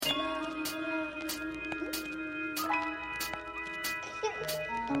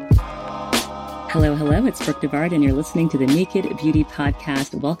Hello, hello. It's Brooke Devard, and you're listening to the Naked Beauty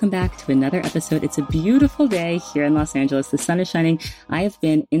Podcast. Welcome back to another episode. It's a beautiful day here in Los Angeles. The sun is shining. I have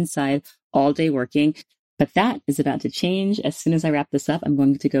been inside all day working, but that is about to change. As soon as I wrap this up, I'm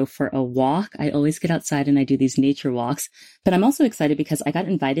going to go for a walk. I always get outside and I do these nature walks, but I'm also excited because I got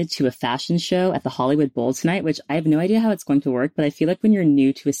invited to a fashion show at the Hollywood Bowl tonight, which I have no idea how it's going to work, but I feel like when you're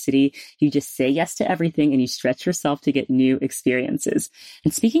new to a city, you just say yes to everything and you stretch yourself to get new experiences.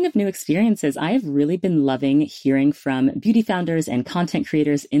 And speaking of new experiences, I have really been loving hearing from beauty founders and content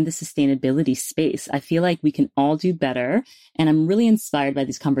creators in the sustainability space. I feel like we can all do better, and I'm really inspired by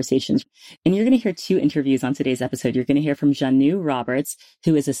these conversations. And you're going to hear two interviews on today's episode. You're going to hear from Jayme,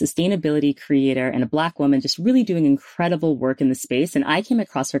 who is a sustainability creator and a Black woman just really doing incredible work in the space. And I came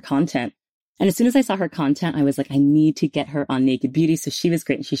across her content. And as soon as I saw her content, I was like, I need to get her on Naked Beauty. So she was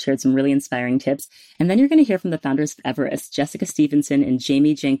great. And she shared some really inspiring tips. And then you're going to hear from the founders of Everist, Jessica Stevenson and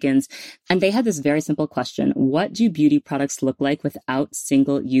Jayme Jenkins. And they had this very simple question. What do beauty products look like without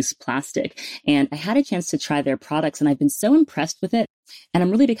single-use plastic? And I had a chance to try their products and I've been so impressed with it. And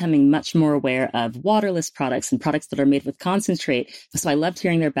I'm really becoming much more aware of waterless products and products that are made with concentrate. So I loved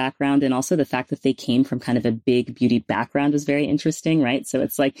hearing their background, and also the fact that they came from kind of a big beauty background was very interesting, right? So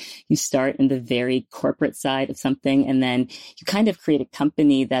it's like you start in the very corporate side of something, and then you kind of create a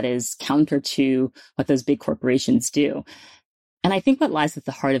company that is counter to what those big corporations do. And I think what lies at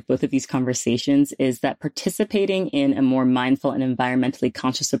the heart of both of these conversations is that participating in a more mindful and environmentally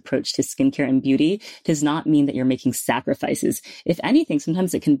conscious approach to skincare and beauty does not mean that you're making sacrifices. If anything,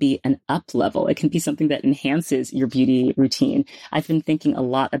 sometimes it can be an up level. It can be something that enhances your beauty routine. I've been thinking a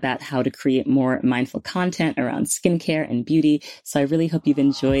lot about how to create more mindful content around skincare and beauty. So I really hope you've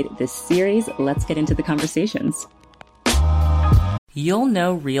enjoyed this series. Let's get into the conversations. You'll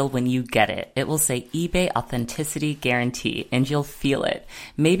know real when you get it. It will say eBay Authenticity Guarantee, and you'll feel it.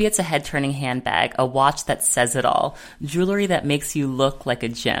 Maybe it's a head-turning handbag, a watch that says it all, jewelry that makes you look like a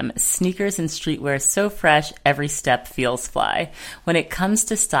gem, sneakers and streetwear so fresh, every step feels fly. When it comes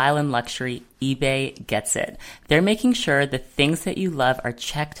to style and luxury, eBay gets it. They're making sure the things that you love are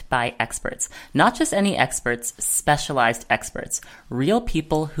checked by experts. Not just any experts, specialized experts. Real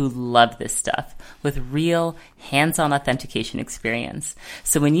people who love this stuff with real hands-on authentication experience.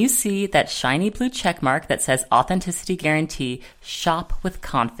 So when you see that shiny blue check mark that says Authenticity Guarantee, shop with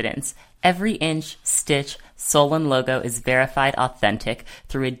confidence. Every inch, stitch, sole, and logo is verified authentic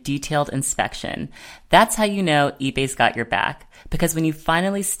through a detailed inspection. That's how you know eBay's got your back. Because when you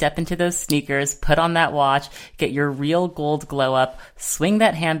finally step into those sneakers, put on that watch, get your real gold glow up, swing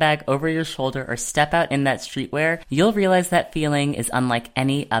that handbag over your shoulder, or step out in that streetwear, you'll realize that feeling is unlike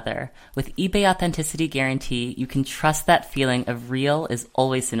any other. With eBay Authenticity Guarantee, you can trust that feeling of real is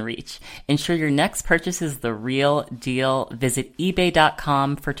always in reach. Ensure your next purchase is the real deal. Visit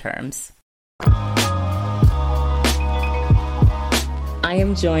ebay.com for terms. I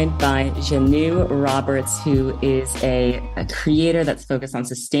am joined by Jayme, who is a creator that's focused on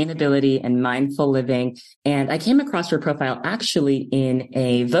sustainability and mindful living. And I came across her profile actually in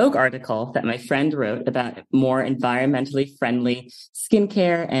a Vogue article that my friend wrote about more environmentally friendly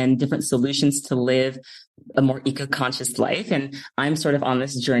skincare and different solutions to live a more eco-conscious life. And I'm sort of on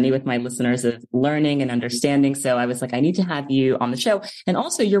this journey with my listeners of learning and understanding. So I was like, I need to have you on the show. And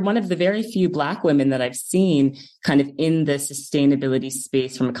also, you're one of the very few Black women that I've seen kind of in the sustainability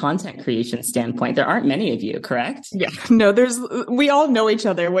space from a content creation standpoint. There aren't many of you, correct? Yeah, no, we all know each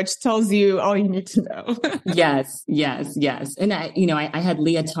other, which tells you all you need to know. Yes. And I had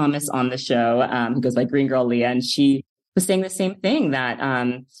Leah Thomas on the show, who goes by Green Girl Leah, and she was saying the same thing,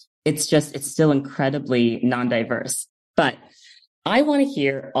 that, it's still incredibly non-diverse. But I want to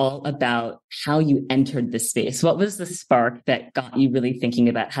hear all about how you entered this space. What was the spark that got you really thinking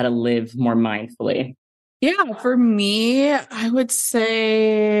about how to live more mindfully? Yeah, for me, I would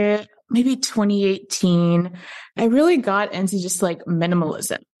say maybe 2018, I really got into just like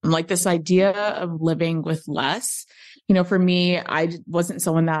minimalism, like this idea of living with less. For me, I wasn't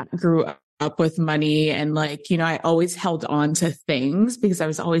someone that grew up with money, and I always held on to things because I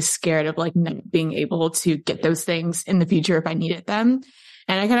was always scared of not being able to get those things in the future if I needed them.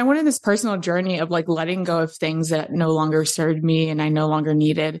 And I kind of went on this personal journey of letting go of things that no longer served me and I no longer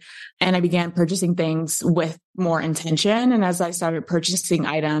needed. And I began purchasing things with more intention. And as I started purchasing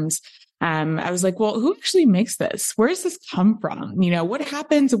items, I was like, well, who actually makes this? Where does this come from? What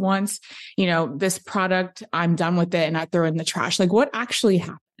happens once, this product, I'm done with it and I throw it in the trash? What actually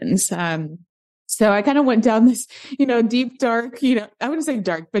happens? So I kind of went down this, deep, dark, I wouldn't say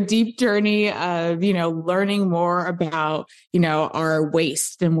dark, but deep journey of, learning more about, our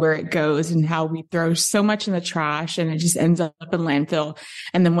waste and where it goes and how we throw so much in the trash and it just ends up in landfill.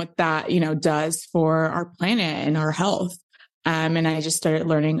 And then what that, does for our planet and our health. And I just started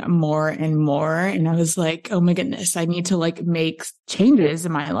learning more and more. And I was like, oh my goodness, I need to make changes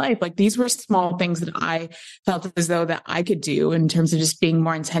in my life. Like these were small things that I felt as though that I could do in terms of just being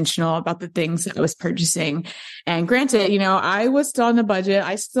more intentional about the things that I was purchasing. And granted, I was still on the budget.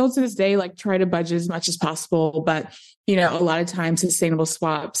 I still to this day, try to budget as much as possible, but a lot of times sustainable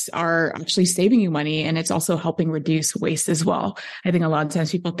swaps are actually saving you money and it's also helping reduce waste as well. I think a lot of times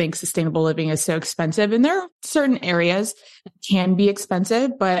people think sustainable living is so expensive and there are certain areas that can be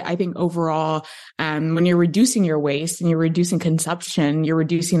expensive, but I think overall, when you're reducing your waste and you're reducing consumption, you're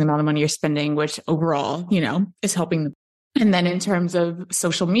reducing the amount of money you're spending, which overall, is helping. And then in terms of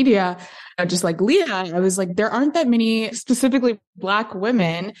social media, just like Leah, I was like, there aren't that many specifically Black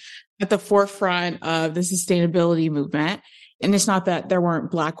women at the forefront of the sustainability movement. And it's not that there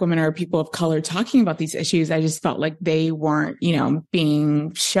weren't Black women or people of color talking about these issues. I just felt like they weren't,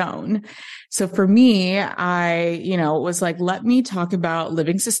 being shown. So for me, I, was like, let me talk about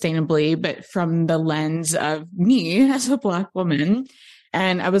living sustainably, but from the lens of me as a Black woman.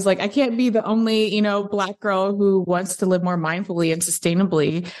 And I was like, I can't be the only, Black girl who wants to live more mindfully and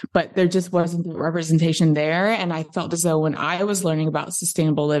sustainably, but there just wasn't the representation there. And I felt as though when I was learning about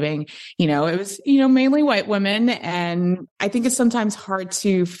sustainable living, it was, mainly white women. And I think it's sometimes hard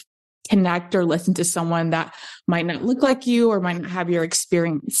to connect or listen to someone that might not look like you or might not have your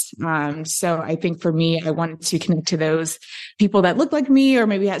experience. So I think for me, I wanted to connect to those people that look like me or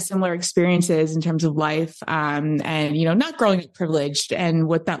maybe had similar experiences in terms of life, and, not growing up privileged and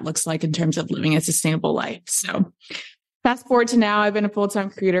what that looks like in terms of living a sustainable life. So fast forward to now, I've been a full-time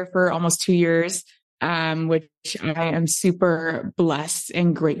creator for almost 2 years. Which I am super blessed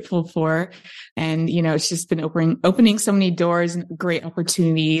and grateful for. And, it's just been opening so many doors and great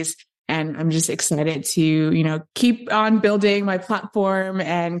opportunities. And I'm just excited to, keep on building my platform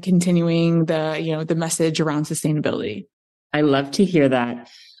and continuing the message around sustainability. I love to hear that.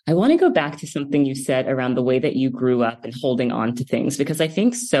 I want to go back to something you said around the way that you grew up and holding on to things, because I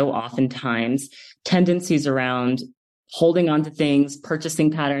think so oftentimes tendencies around holding on to things,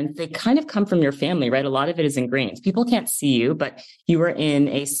 purchasing patterns, they kind of come from your family, right? A lot of it is ingrained. People can't see you, but you were in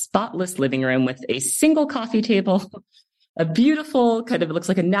a spotless living room with a single coffee table, a beautiful kind of, it looks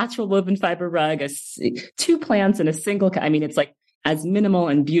like a natural woven fiber rug, 2 plants and a single, it's like as minimal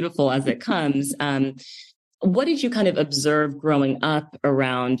and beautiful as it comes. What did you kind of observe growing up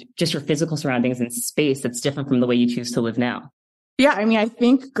around just your physical surroundings and space that's different from the way you choose to live now? Yeah, I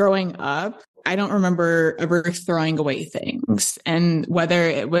think growing up, I don't remember ever throwing away things. And whether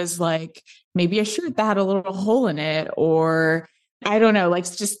it was maybe a shirt that had a little hole in it, or I don't know,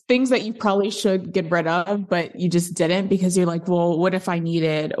 just things that you probably should get rid of, but you just didn't because you're like, well, what if I need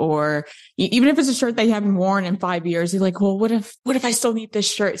it? Or even if it's a shirt that you haven't worn in 5 years, you're like, well, what if I still need this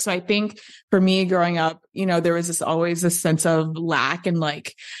shirt? So I think for me growing up, there was always this sense of lack and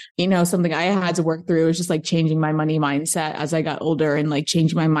something I had to work through was just changing my money mindset as I got older and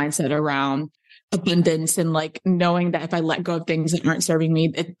changing my mindset around abundance and knowing that if I let go of things that aren't serving me,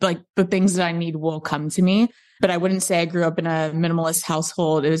 the things that I need will come to me. But I wouldn't say I grew up in a minimalist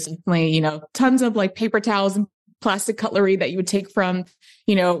household. It was definitely, tons of paper towels and plastic cutlery that you would take from,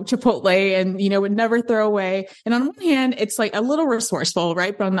 Chipotle and, would never throw away. And on one hand, it's a little resourceful,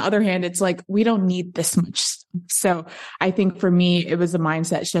 right? But on the other hand, it's we don't need this much stuff. So I think for me, it was a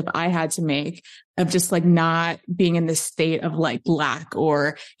mindset shift I had to make of just not being in this state of lack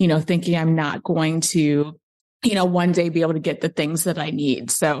or, thinking I'm not going to one day be able to get the things that I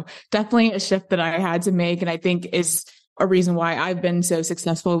need. So definitely a shift that I had to make. And I think is a reason why I've been so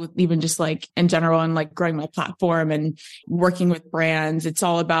successful with even just in general and growing my platform and working with brands. It's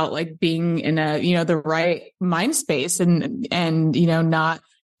all about being in a, the right mind space and, not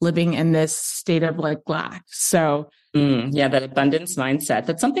living in this state of lack. So yeah, that abundance mindset.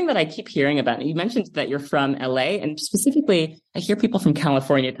 That's something that I keep hearing about. You mentioned that you're from LA, and specifically, I hear people from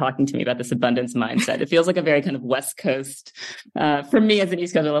California talking to me about this abundance mindset. It feels like a very kind of West Coast, for me as an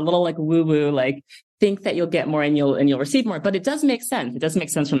East Coaster, a little woo-woo, think that you'll get more and you'll receive more. But it does make sense. It does make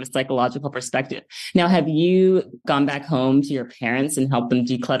sense from a psychological perspective. Now, have you gone back home to your parents and helped them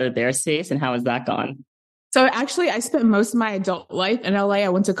declutter their space? And how has that gone? So actually, I spent most of my adult life in LA. I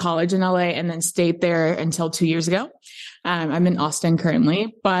went to college in LA and then stayed there until 2 years ago. I'm in Austin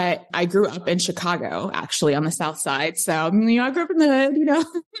currently, but I grew up in Chicago, actually on the South Side. So, I grew up in the hood,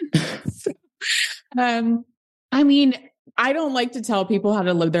 so, I don't like to tell people how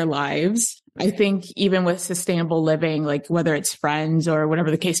to live their lives. I think even with sustainable living, like whether it's friends or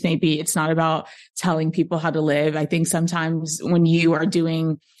whatever the case may be, it's not about telling people how to live. I think sometimes when you are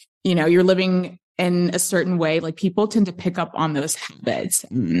doing, you're living in a certain way, like people tend to pick up on those habits.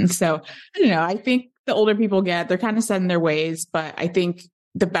 So I don't know. I think the older people get, they're kind of set in their ways, but I think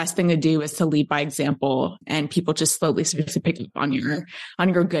the best thing to do is to lead by example, and people just slowly start to pick up on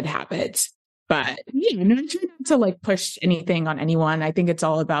your good habits. But yeah, no, I try not to like push anything on anyone. I think it's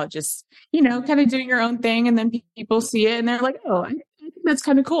all about just, kind of doing your own thing, and then people see it and they're like, oh, I think that's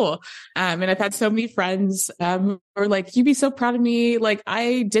kind of cool. And I've had so many friends who are like, you'd be so proud of me. Like,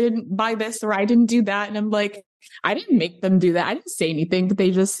 I didn't buy this or I didn't do that. And I'm like, I didn't make them do that. I didn't say anything, but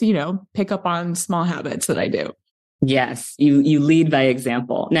they just, pick up on small habits that I do. Yes, you lead by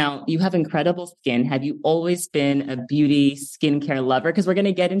example. Now, you have incredible skin. Have you always been a beauty skincare lover? Because we're going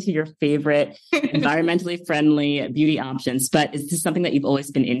to get into your favorite environmentally friendly beauty options, but is this something that you've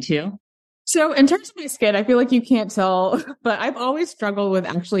always been into? So in terms of my skin, I feel like you can't tell, but I've always struggled with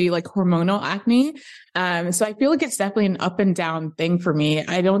actually like hormonal acne. So I feel like it's definitely an up and down thing for me.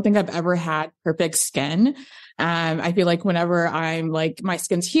 I don't think I've ever had perfect skin. I feel like whenever I'm like, my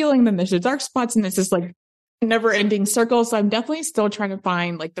skin's healing, then there's the dark spots, and it's just like never ending circle. So I'm definitely still trying to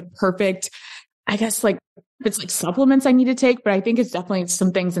find like the perfect, I guess, like it's like supplements I need to take, but I think it's definitely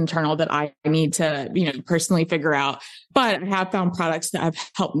some things internal that I need to, personally figure out. But I have found products that have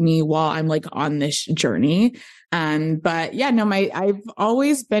helped me while I'm like on this journey. But yeah, no, I've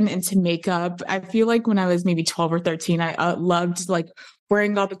always been into makeup. I feel like when I was maybe 12 or 13, I loved like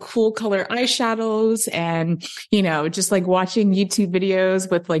wearing all the cool color eyeshadows and, just like watching YouTube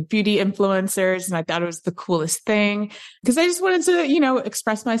videos with like beauty influencers. And I thought it was the coolest thing because I just wanted to,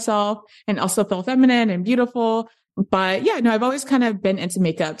 express myself and also feel feminine and beautiful. But yeah, no, I've always kind of been into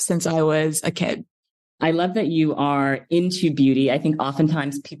makeup since I was a kid. I love that you are into beauty. I think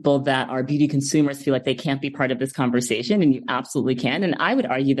oftentimes people that are beauty consumers feel like they can't be part of this conversation, and you absolutely can. And I would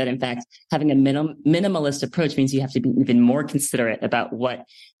argue that, in fact, having a minimalist approach means you have to be even more considerate about what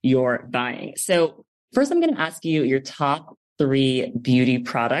you're buying. So first, I'm going to ask you your top 3 beauty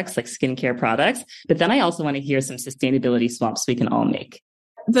products, like skincare products, but then I also want to hear some sustainability swaps we can all make.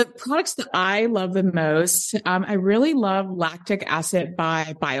 The products that I love the most, I really love lactic acid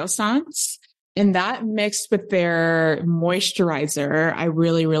by Biossance. And that mixed with their moisturizer, I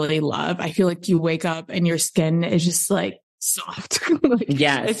really, really love. I feel like you wake up and your skin is just like soft.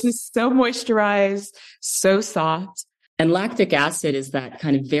 Yes. It's just so moisturized, so soft. And lactic acid is that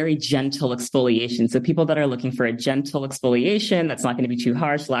kind of very gentle exfoliation. So people that are looking for a gentle exfoliation that's not going to be too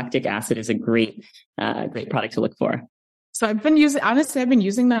harsh, lactic acid is a great product to look for. So I've been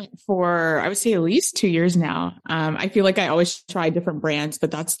using that for, I would say at least 2 years now. I feel like I always try different brands,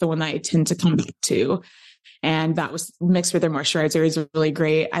 but that's the one that I tend to come back to. And that was mixed with their moisturizer is really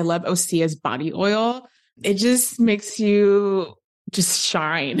great. I love Osea's body oil. It just makes you just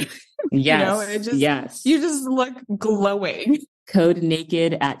shine. Yes. Yes. You just look glowing. Code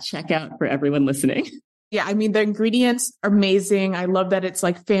NAKED at checkout for everyone listening. Yeah, I mean, the ingredients are amazing. I love that it's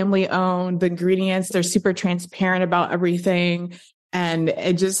like family owned. The ingredients, they're super transparent about everything. And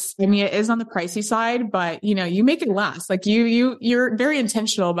it is on the pricey side, but you make it last. Like you're very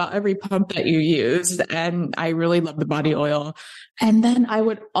intentional about every pump that you use. And I really love the body oil. And then I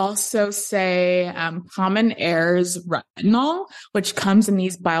would also say, Common Air's retinol, which comes in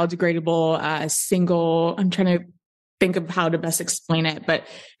these biodegradable, I'm trying to think of how to best explain it, but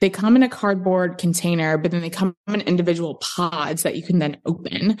they come in a cardboard container, but then they come in individual pods that you can then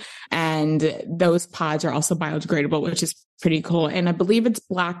open. And those pods are also biodegradable, which is pretty cool. And I believe it's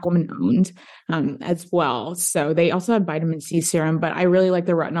Black woman owned, as well. So they also have vitamin C serum, but I really like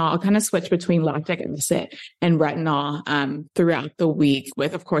the retinol. I'll kind of switch between lactic acid and retinol, throughout the week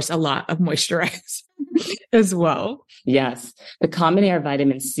with, of course, a lot of moisturizer as well. Yes. The Common Air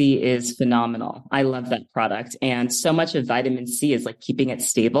vitamin C is phenomenal. I love that product. And so much of vitamin C is like keeping it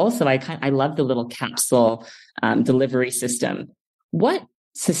stable. So I love the little capsule delivery system. What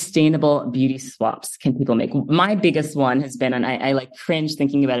sustainable beauty swaps can people make? My biggest one has been, and I like cringe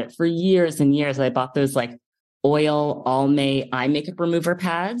thinking about it for years and years. I bought those like oil Almay eye makeup remover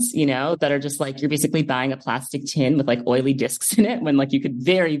pads, that are just like, you're basically buying a plastic tin with like oily discs in it when like you could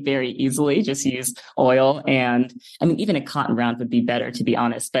very, very easily just use oil. And I mean, even a cotton round would be better, to be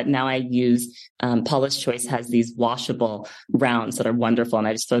honest. But now I use, Paula's Choice has these washable rounds that are wonderful, and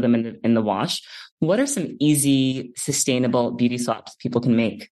I just throw them in the wash. What are some easy, sustainable beauty swaps people can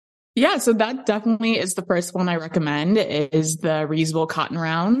make? Yeah, so that definitely is the first one I recommend is the reusable cotton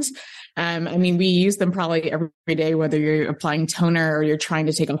rounds. I mean, we use them probably every day, whether you're applying toner or you're trying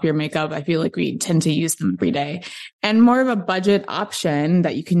to take off your makeup. I feel like we tend to use them every day. And more of a budget option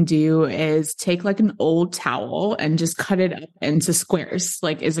that you can do is take like an old towel and just cut it up into squares,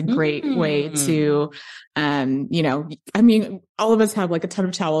 like is a great way to, I mean, all of us have like a ton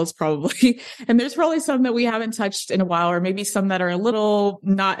of towels probably, and there's probably some that we haven't touched in a while, or maybe some that are a little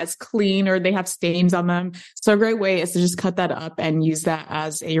not as clean or they have stains on them. So a great way is to just cut that up and use that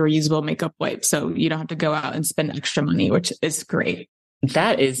as a reusable makeup wipe. So you don't have to go out and spend extra money, which is great.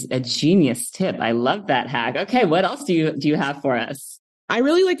 That is a genius tip. I love that hack. Okay, what else do you have for us? I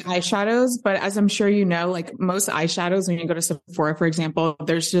really like eyeshadows, but as I'm sure you know, like most eyeshadows, when you go to Sephora, for example,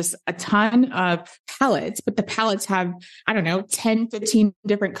 there's just a ton of palettes, but the palettes have, I don't know, 10, 15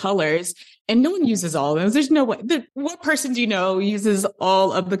 different colors, and no one uses all of those. There's no way. What person do you know uses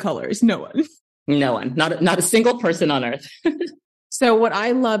all of the colors? No one. No one. Not a single person on earth. So what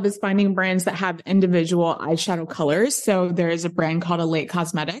I love is finding brands that have individual eyeshadow colors. So there is a brand called Elate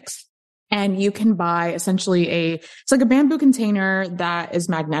Cosmetics. And you can buy essentially it's like a bamboo container that is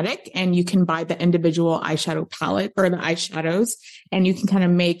magnetic, and you can buy the individual eyeshadow palette or the eyeshadows, and you can kind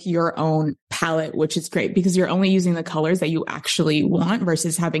of make your own palette, which is great because you're only using the colors that you actually want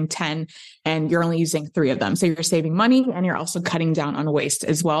versus having 10 and you're only using 3 of them. So you're saving money and you're also cutting down on waste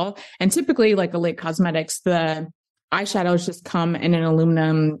as well. And typically like Elate Cosmetics, the eyeshadows just come in an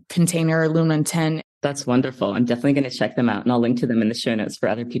aluminum container, aluminum tin. That's wonderful. I'm definitely going to check them out, and I'll link to them in the show notes for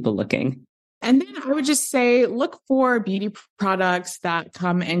other people looking. And then I would just say, look for beauty products that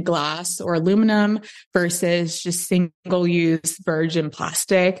come in glass or aluminum versus just single-use virgin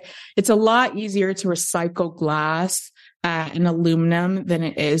plastic. It's a lot easier to recycle glass and aluminum than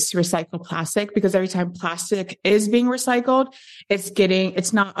it is to recycle plastic, because every time plastic is being recycled,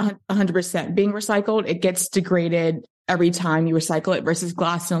 it's not 100% being recycled. It gets degraded every time you recycle it, versus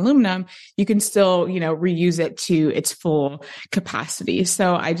glass and aluminum, you can still, reuse it to its full capacity.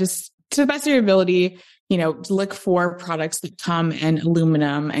 So to the best of your ability, look for products that come in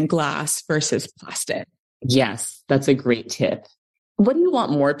aluminum and glass versus plastic. Yes, that's a great tip. What do you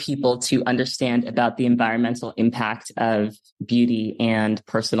want more people to understand about the environmental impact of beauty and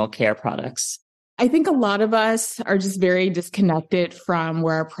personal care products? I think a lot of us are just very disconnected from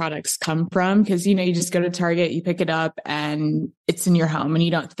where our products come from, because, you just go to Target, you pick it up and it's in your home and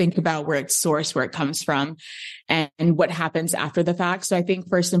you don't think about where it's sourced, where it comes from and what happens after the fact. So I think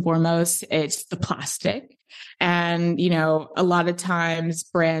first and foremost, it's the plastic. And, a lot of times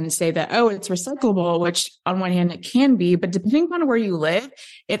brands say that, oh, it's recyclable, which on one hand it can be, but depending on where you live,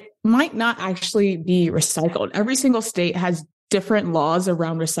 it might not actually be recycled. Every single state has different laws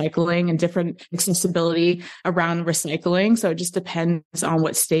around recycling and different accessibility around recycling. So it just depends on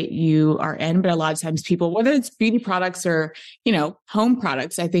what state you are in. But a lot of times people, whether it's beauty products or, home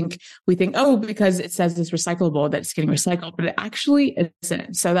products, I think we think, oh, because it says it's recyclable, that it's getting recycled, but it actually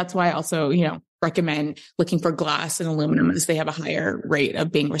isn't. So that's why I also, recommend looking for glass and aluminum, as they have a higher rate of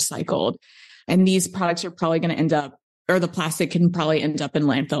being recycled. And these products are probably going to end up, or the plastic can probably end up in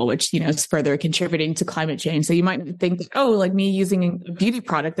landfill, which, is further contributing to climate change. So you might think that, oh, like me using a beauty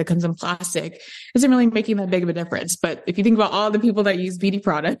product that comes in plastic isn't really making that big of a difference. But if you think about all the people that use beauty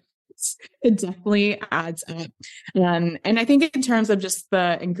products, it definitely adds up. And I think in terms of just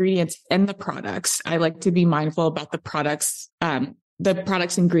the ingredients in the products, I like to be mindful about the products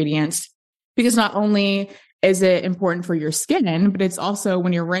ingredients, because not only is it important for your skin, but it's also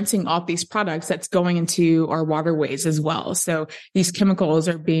when you're rinsing off these products, that's going into our waterways as well. So these chemicals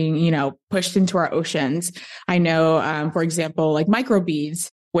are being, pushed into our oceans. I know, for example, like microbeads,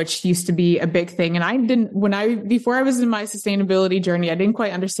 which used to be a big thing. And before I was in my sustainability journey, I didn't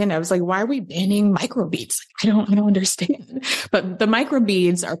quite understand it. I was like, why are we banning microbeads? I don't understand. But the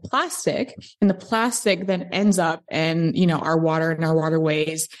microbeads are plastic, and the plastic then ends up in, our water and our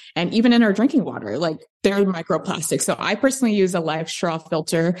waterways, and even in our drinking water, like they're microplastics. So I personally use a live straw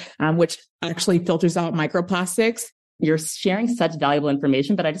filter, which actually filters out microplastics. You're sharing such valuable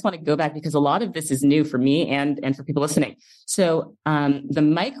information, but I just want to go back because a lot of this is new for me and for people listening. So the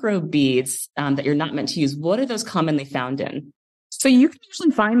micro beads that you're not meant to use, what are those commonly found in? So you can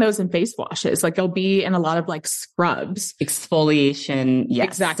usually find those in face washes. Like they'll be in a lot of like scrubs. Exfoliation. Yes.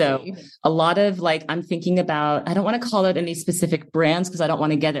 Exactly. So a lot of I'm thinking about, I don't want to call out any specific brands because I don't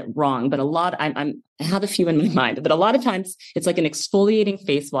want to get it wrong, but I have a few in my mind, but a lot of times it's like an exfoliating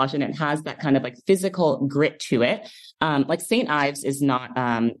face wash and it has that kind of like physical grit to it. Like St. Ives is not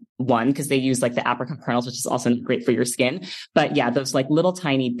one because they use like the apricot kernels, which is also not great for your skin. But yeah, those like little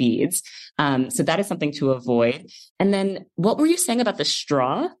tiny beads. So that is something to avoid. And then what were you saying about the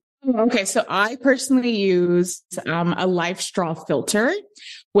straw? Okay, so I personally use a life straw filter,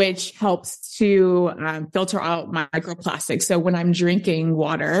 which helps to filter out microplastics. So when I'm drinking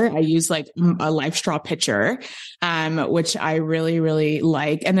water, I use like a life straw pitcher, which I really, really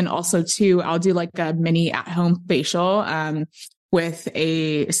like. And then also too, I'll do like a mini at-home facial with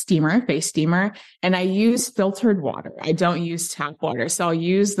a face steamer, and I use filtered water. I don't use tap water. So I'll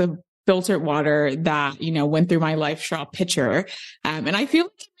use the filtered water that, went through my life straw pitcher. And I feel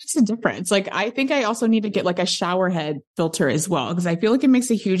like it makes a difference. Like, I think I also need to get like a shower head filter as well, because I feel like it makes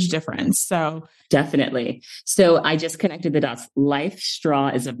a huge difference. So definitely. So I just connected the dots. Life Straw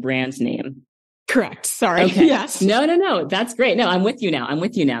is a brand name. Correct. Sorry. Okay. Yes. No. That's great. No, I'm with you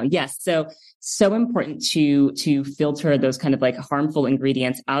now. Yes. So important to filter those kind of like harmful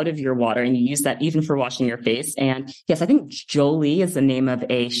ingredients out of your water. And you use that even for washing your face. And yes, I think Jolie is the name of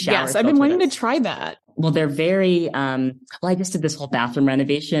a shower. Yes. I've been wanting to try that. Well, they're very, I just did this whole bathroom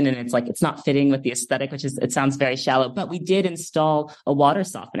renovation, and it's like, it's not fitting with the aesthetic, it sounds very shallow, but we did install a water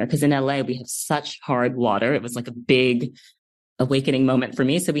softener because in LA we have such hard water. It was like a big awakening moment for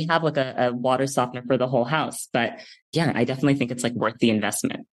me. So we have like a water softener for the whole house. But yeah, I definitely think it's like worth the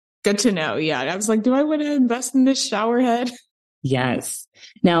investment. Good to know. Yeah. I was like, do I want to invest in this shower head? Yes.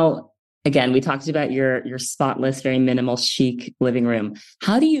 Now, again, we talked about your spotless, very minimal, chic living room.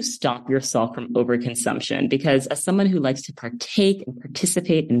 How do you stop yourself from overconsumption? Because as someone who likes to partake and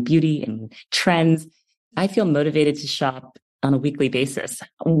participate in beauty and trends, I feel motivated to shop on a weekly basis.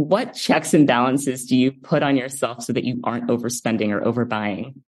 What checks and balances do you put on yourself so that you aren't overspending or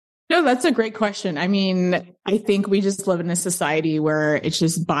overbuying? No, that's a great question. I mean, I think we just live in a society where it's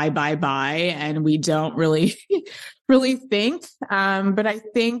just buy, and we don't really, really think. But I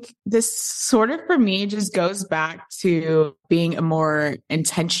think this sort of, for me, just goes back to being a more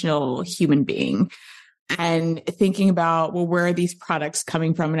intentional human being and thinking about, well, where are these products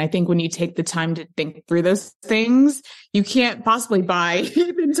coming from? And I think when you take the time to think through those things, you can't possibly buy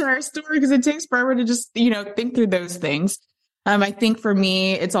the entire store because it takes forever to just, think through those things. I think for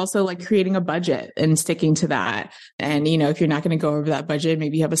me, it's also like creating a budget and sticking to that. And, if you're not going to go over that budget,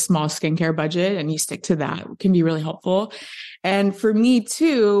 maybe you have a small skincare budget and you stick to that. It can be really helpful. And for me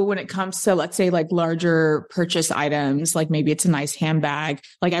too, when it comes to, let's say, like larger purchase items, like maybe it's a nice handbag,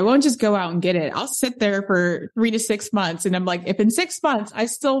 like I won't just go out and get it. I'll sit there for 3 to 6 months. And I'm like, if in 6 months I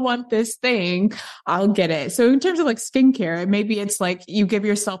still want this thing, I'll get it. So in terms of like skincare, maybe it's like you give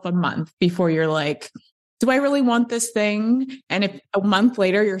yourself a month before you're like, do I really want this thing? And if a month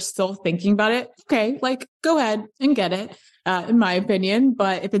later you're still thinking about it, okay, like go ahead and get it, in my opinion.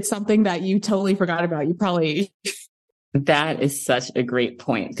 But if it's something that you totally forgot about, you probably... That is such a great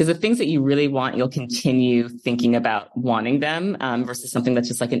point, because the things that you really want, you'll continue thinking about wanting them versus something that's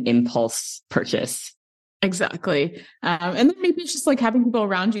just like an impulse purchase. Exactly. And then maybe it's just like having people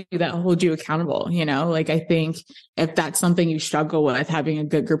around you that hold you accountable, like I think if that's something you struggle with, having a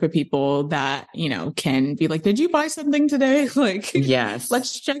good group of people that, can be like, did you buy something today? Like, yes,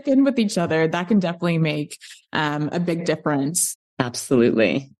 let's check in with each other. That can definitely make a big difference.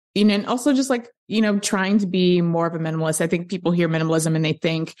 Absolutely. And also just like, trying to be more of a minimalist. I think people hear minimalism and they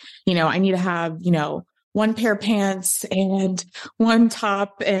think, I need to have, one pair of pants and one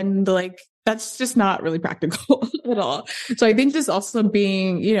top, and like, that's just not really practical at all. So I think just also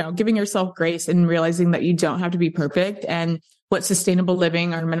being, giving yourself grace and realizing that you don't have to be perfect, and what sustainable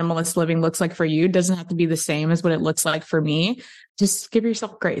living or minimalist living looks like for you doesn't have to be the same as what it looks like for me. Just give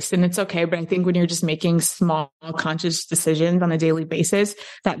yourself grace and it's okay. But I think when you're just making small conscious decisions on a daily basis,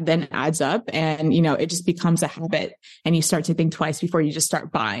 that then adds up and, it just becomes a habit, and you start to think twice before you just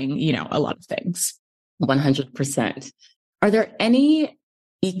start buying, a lot of things. 100%. Are there any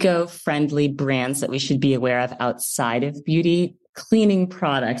eco-friendly brands that we should be aware of outside of beauty? Cleaning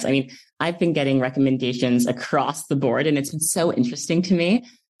products. I mean, I've been getting recommendations across the board, and it's been so interesting to me.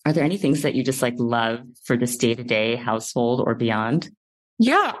 Are there any things that you just like love for this day-to-day household or beyond?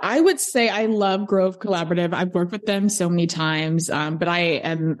 Yeah, I would say I love Grove Collaborative. I've worked with them so many times, but I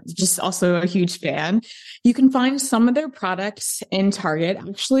am just also a huge fan. You can find some of their products in Target,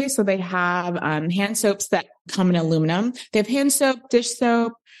 actually. So they have hand soaps that come in aluminum. They have hand soap, dish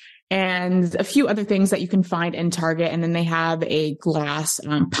soap, and a few other things that you can find in Target. And then they have a glass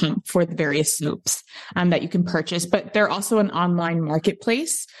pump for the various soaps that you can purchase. But they're also an online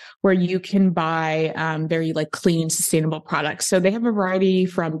marketplace where you can buy very like clean, sustainable products. So they have a variety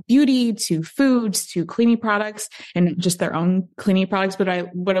from beauty to foods to cleaning products, and just their own cleaning products.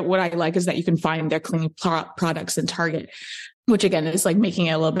 But what I like is that you can find their cleaning products in Target, which again is like making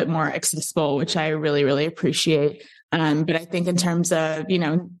it a little bit more accessible, which I really, really appreciate. But I think in terms of,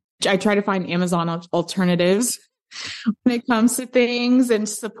 I try to find Amazon alternatives when it comes to things and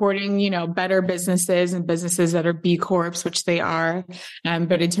supporting, better businesses and businesses that are B Corps, which they are.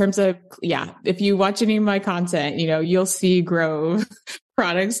 But in terms of, if you watch any of my content, you'll see Grove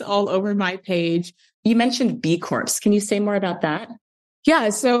products all over my page. You mentioned B Corps. Can you say more about that? Yeah.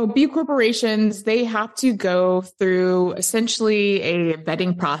 So B corporations, they have to go through essentially a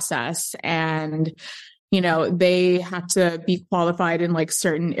vetting process, and, they have to be qualified in like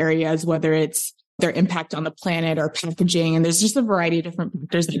certain areas, whether it's their impact on the planet or packaging. And there's just a variety of different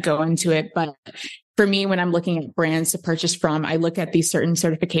factors that go into it. But for me, when I'm looking at brands to purchase from, I look at these certain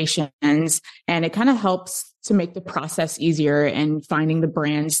certifications, and it kind of helps to make the process easier and finding the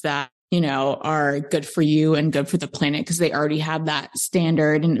brands that, are good for you and good for the planet, because they already have that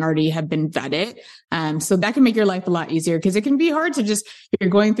standard and already have been vetted. So that can make your life a lot easier, because it can be hard to just, you're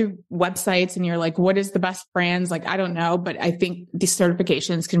going through websites and you're like, what is the best brands? Like, I don't know, but I think these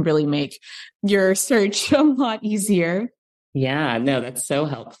certifications can really make your search a lot easier. Yeah, no, that's so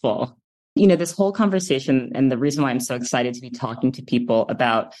helpful. This whole conversation, and the reason why I'm so excited to be talking to people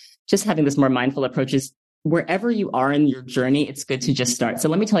about just having this more mindful approach is, wherever you are in your journey, it's good to just start. So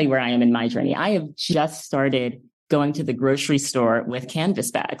let me tell you where I am in my journey. I have just started going to the grocery store with canvas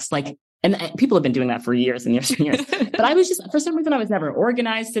bags. And people have been doing that for years and years and years. But I was just, for some reason, I was never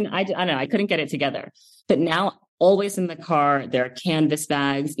organized, and I don't know, I couldn't get it together. But now, always in the car, there are canvas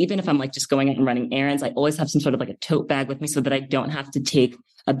bags. Even if I'm like just going out and running errands, I always have some sort of like a tote bag with me so that I don't have to take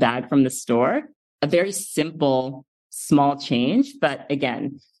a bag from the store. A very simple, small change. But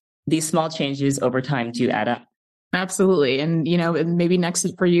again, these small changes over time do add up. Absolutely. And, maybe next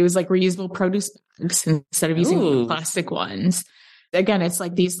for you is like reusable produce bags instead of using plastic ones. Again, it's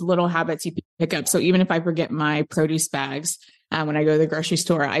like these little habits you pick up. So even if I forget my produce bags, when I go to the grocery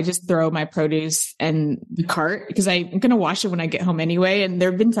store, I just throw my produce in the cart, because I'm going to wash it when I get home anyway. And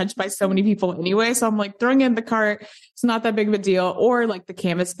they've been touched by so many people anyway. So I'm like throwing it in the cart. It's not that big of a deal. Or like the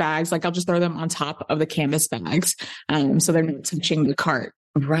canvas bags, like I'll just throw them on top of the canvas bags. So they're not touching the cart.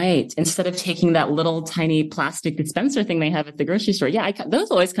 Right. Instead of taking that little tiny plastic dispenser thing they have at the grocery store. Yeah, those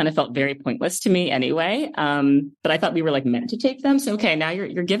always kind of felt very pointless to me anyway. But I thought we were like meant to take them. So, okay, now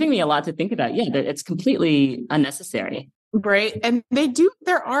you're giving me a lot to think about. Yeah, it's completely unnecessary. Right. And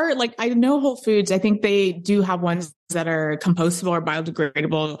there are like, I know Whole Foods, I think they do have ones that are compostable or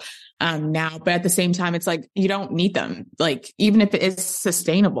biodegradable now, but at the same time, it's like, you don't need them. Like, even if it is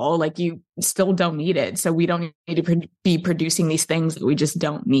sustainable, like you still don't need it. So we don't need to be producing these things that we just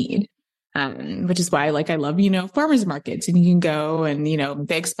don't need. Which is why, like, I love, farmers markets, and you can go and,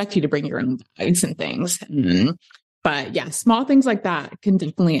 they expect you to bring your own bags and things. But yeah, small things like that can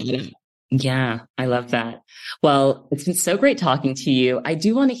definitely add up. Yeah, I love that. Well, it's been so great talking to you. I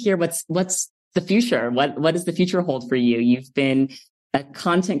do want to hear what's the future. What does the future hold for you? You've been a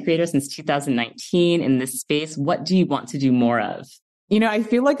content creator since 2019 in this space. What do you want to do more of? I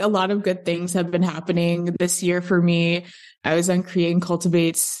feel like a lot of good things have been happening this year for me. I was on Create and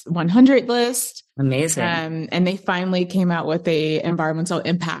Cultivate's 100 list. Amazing. And they finally came out with a environmental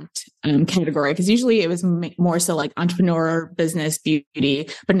impact category, because usually it was more so like entrepreneur, business, beauty,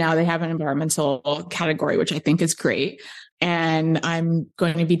 but now they have an environmental category, which I think is great. And I'm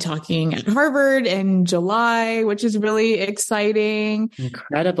going to be talking at Harvard in July, which is really exciting.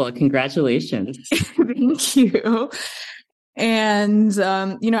 Incredible. Congratulations. Thank you. And,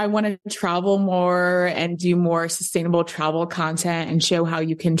 I want to travel more and do more sustainable travel content and show how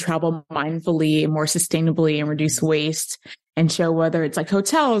you can travel mindfully and more sustainably and reduce waste, and show whether it's like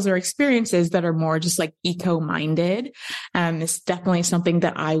hotels or experiences that are more just like eco-minded. It's definitely something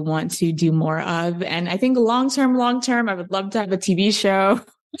that I want to do more of. And I think long term, I would love to have a TV show,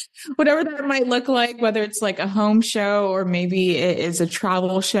 whatever that might look like, whether it's like a home show or maybe it is a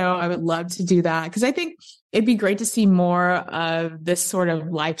travel show. I would love to do that, because I think it'd be great to see more of this sort of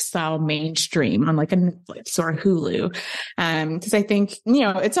lifestyle mainstream on like a Netflix or a Hulu. Because I think,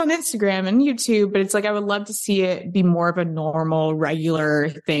 it's on Instagram and YouTube, but it's like, I would love to see it be more of a normal,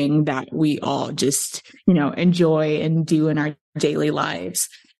 regular thing that we all just, enjoy and do in our daily lives.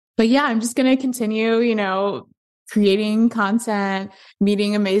 But yeah, I'm just going to continue, creating content,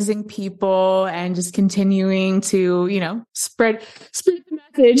 meeting amazing people, and just continuing to, spread the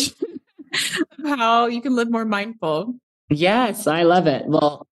message of how you can live more mindful. Yes, I love it.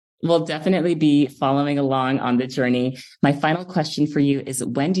 Well, we'll definitely be following along on the journey. My final question for you is,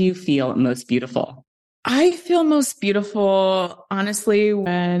 when do you feel most beautiful? I feel most beautiful, honestly,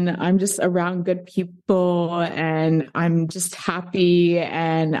 when I'm just around good people and I'm just happy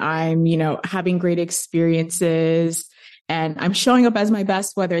and I'm, having great experiences and I'm showing up as my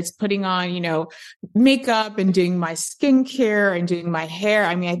best, whether it's putting on, makeup and doing my skincare and doing my hair.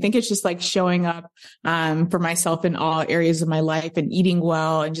 I mean, I think it's just like showing up, for myself in all areas of my life and eating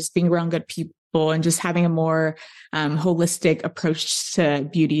well and just being around good people and just having a more, holistic approach to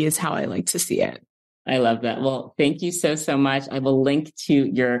beauty is how I like to see it. I love that. Well, thank you so, so much. I will link to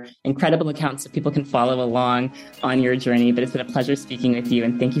your incredible account so people can follow along on your journey. But it's been a pleasure speaking with you,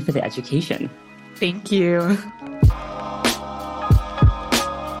 and thank you for the education. Thank you.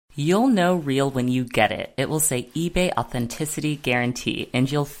 You'll know real when you get it. It will say eBay Authenticity Guarantee, and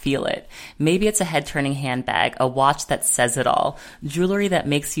you'll feel it. Maybe it's a head-turning handbag, a watch that says it all, jewelry that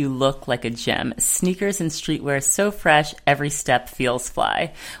makes you look like a gem, sneakers and streetwear so fresh, every step feels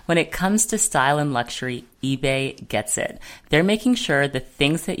fly. When it comes to style and luxury, eBay gets it. They're making sure the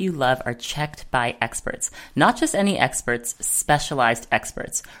things that you love are checked by experts. Not just any experts, specialized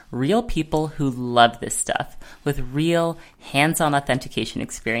experts. Real people who love this stuff with real hands-on authentication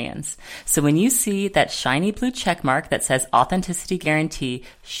experience. So when you see that shiny blue check mark that says Authenticity Guarantee,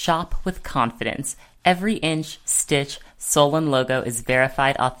 shop with confidence. Every inch, stitch, sole, and logo is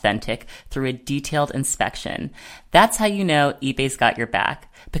verified authentic through a detailed inspection. That's how you know eBay's got your back.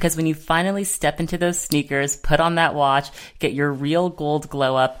 Because when you finally step into those sneakers, put on that watch, get your real gold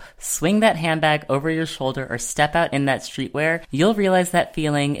glow up, swing that handbag over your shoulder, or step out in that streetwear, you'll realize that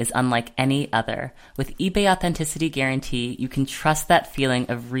feeling is unlike any other. With eBay Authenticity Guarantee, you can trust that feeling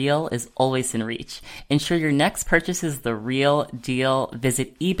of real is always in reach. Ensure your next purchase is the real deal.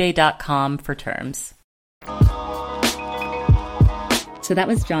 Visit ebay.com for terms. So that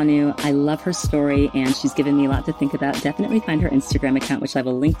was Jayme. I love her story, and she's given me a lot to think about. Definitely find her Instagram account, which I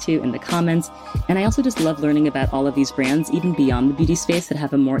will link to in the comments. And I also just love learning about all of these brands, even beyond the beauty space, that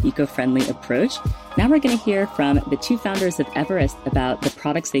have a more eco-friendly approach. Now we're going to hear from the two founders of Everist about the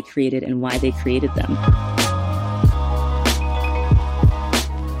products they created and why they created them.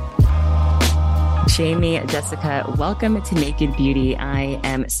 Jayme, Jessica, welcome to Naked Beauty. I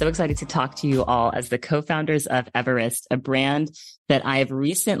am so excited to talk to you all as the co-founders of Everist, a brand that I've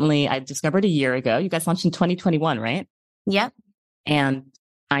discovered a year ago. You guys launched in 2021, right? Yep. And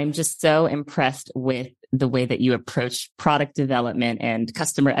I'm just so impressed with the way that you approach product development and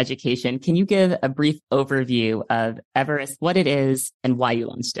customer education. Can you give a brief overview of Everist, what it is, and why you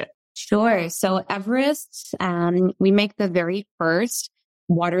launched it? Sure. So Everest, we make the very first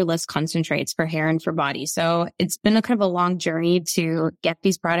waterless concentrates for hair and for body. So it's been a kind of a long journey to get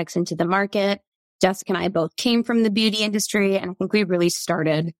these products into the market. Jessica and I both came from the beauty industry, and I think we really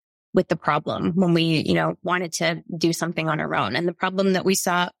started with the problem when we, wanted to do something on our own. And the problem that we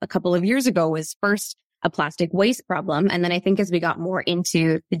saw a couple of years ago was first a plastic waste problem. And then I think as we got more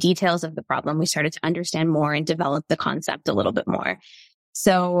into the details of the problem, we started to understand more and develop the concept a little bit more.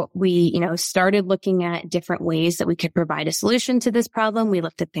 So we, started looking at different ways that we could provide a solution to this problem. We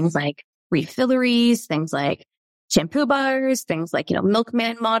looked at things like refilleries, things like shampoo bars, things like,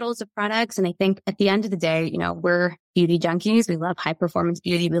 milkman models of products. And I think at the end of the day, we're beauty junkies. We love high performance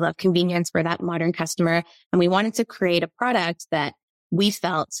beauty. We love convenience for that modern customer. And we wanted to create a product that we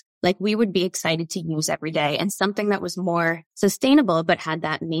felt like we would be excited to use every day, and something that was more sustainable, but had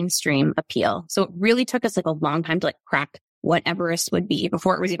that mainstream appeal. So it really took us a long time to crack what Everest would be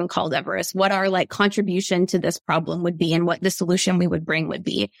before it was even called Everest, what our contribution to this problem would be, and what the solution we would bring would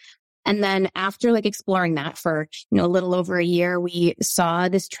be. And then after exploring that for, a little over a year, we saw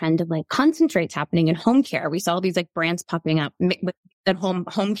this trend of concentrates happening in home care. We saw these brands popping up with at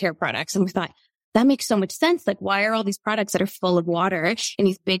home care products. And we thought that makes so much sense. Why are all these products that are full of water in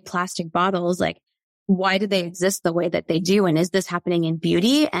these big plastic bottles? Why do they exist the way that they do? And is this happening in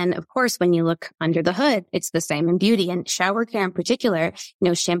beauty? And of course, when you look under the hood, it's the same in beauty. And shower care in particular,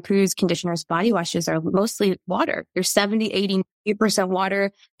 shampoos, conditioners, body washes are mostly water. They're 70, 80%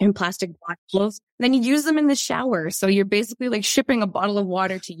 water in plastic bottles. Then you use them in the shower. So you're basically shipping a bottle of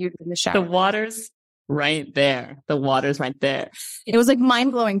water to use in the shower. The water's right there. The water's right there. It was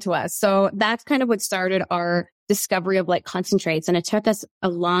mind blowing to us. So that's kind of what started our discovery of concentrates. And it took us a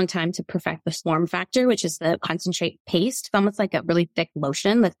long time to perfect the form factor, which is the concentrate paste. It's almost like a really thick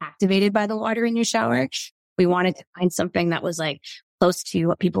lotion that's activated by the water in your shower. We wanted to find something that was close to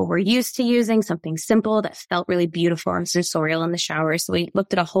what people were used to using, something simple that felt really beautiful and sensorial in the shower. So we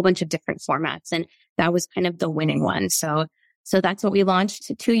looked at a whole bunch of different formats, and that was kind of the winning one. So that's what we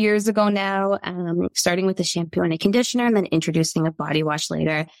launched 2 years ago now, starting with a shampoo and a conditioner, and then introducing a body wash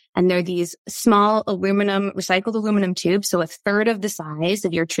later. And they're these small recycled aluminum tubes. So a third of the size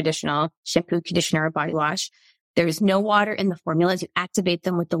of your traditional shampoo, conditioner, or body wash. There's no water in the formula to activate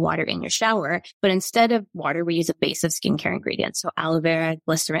them with the water in your shower. But instead of water, we use a base of skincare ingredients. So aloe vera,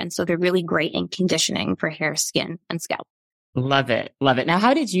 glycerin. So they're really great in conditioning for hair, skin, and scalp. Love it. Love it. Now,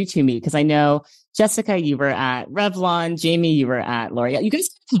 how did you two meet? Because I know, Jessica, you were at Revlon. Jayme, you were at L'Oreal. You guys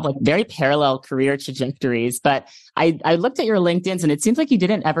have like very parallel career trajectories, but I looked at your LinkedIn's and it seems like you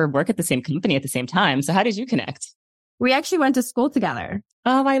didn't ever work at the same company at the same time. So how did you connect? We actually went to school together.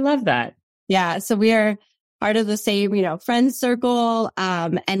 Oh, I love that. Yeah. So we are part of the same, friend circle.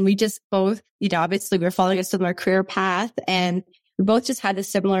 And we just both, obviously we're following a similar career path, and we both just had a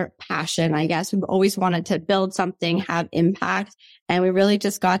similar passion, I guess. We've always wanted to build something, have impact. And we really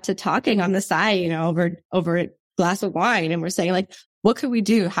just got to talking on the side, over a glass of wine. And we're saying like, what could we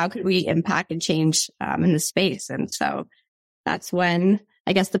do? How could we impact and change in the space? And so that's when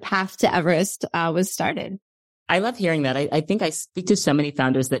I guess the path to Everest was started. I love hearing that. I think I speak to so many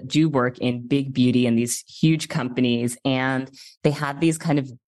founders that do work in big beauty and these huge companies, and they have these kind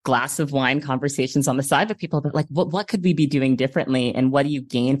of glass of wine conversations on the side with people about like, what could we be doing differently? And what do you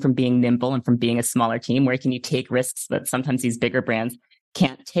gain from being nimble and from being a smaller team? Where can you take risks that sometimes these bigger brands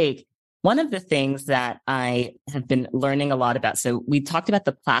can't take? One of the things that I have been learning a lot about, so we talked about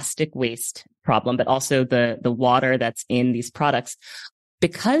the plastic waste problem, but also the water that's in these products.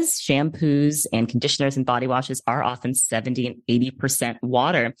 Because shampoos and conditioners and body washes are often 70 and 80%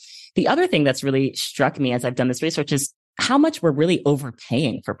 water, the other thing that's really struck me as I've done this research is how much we're really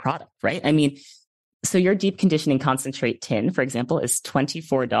overpaying for product, right? I mean, so your deep conditioning concentrate tin, for example, is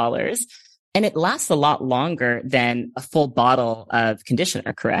 $24, and it lasts a lot longer than a full bottle of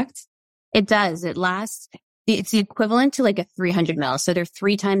conditioner, correct? It does. It's the equivalent to like a 300 ml. So they're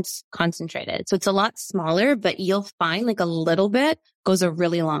 3 times concentrated. So it's a lot smaller, but you'll find like a little bit goes a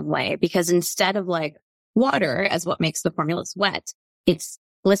really long way, because instead of like water as what makes the formulas wet, it's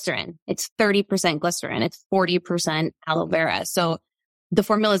glycerin. It's 30% glycerin. It's 40% aloe vera. So the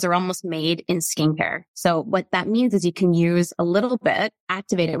formulas are almost made in skincare. So what that means is you can use a little bit,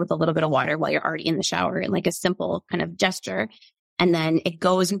 activate it with a little bit of water while you're already in the shower in like a simple kind of gesture. And then it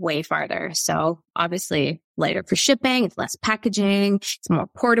goes way farther. So obviously lighter for shipping. It's less packaging. It's more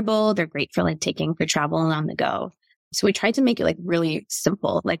portable. They're great for like taking for travel and on the go. So we tried to make it like really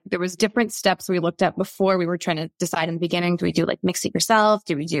simple. Like there was different steps we looked at before. We were trying to decide in the beginning, do we do like mix it yourself?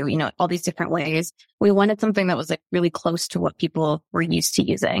 Do we do, all these different ways? We wanted something that was like really close to what people were used to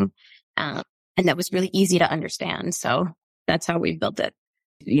using. And that was really easy to understand. So that's how we built it.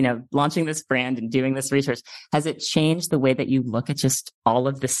 Launching this brand and doing this research, has it changed the way that you look at just all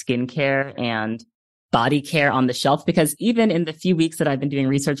of the skincare and body care on the shelf? Because even in the few weeks that I've been doing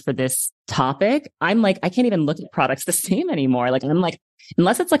research for this topic, I'm like, I can't even look at products the same anymore. Like, I'm like,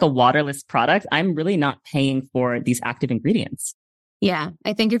 unless it's like a waterless product, I'm really not paying for these active ingredients. Yeah.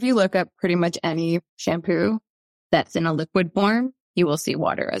 I think if you look up pretty much any shampoo that's in a liquid form, you will see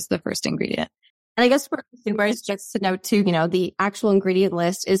water as the first ingredient. And I guess for consumers, just to note too, the actual ingredient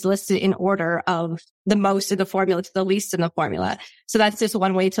list is listed in order of the most in the formula to the least in the formula. So that's just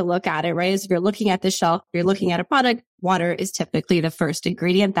one way to look at it, right? Is if you're looking at the shelf, if you're looking at a product, water is typically the first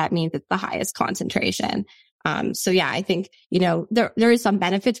ingredient. That means it's the highest concentration. So yeah, I think, there is some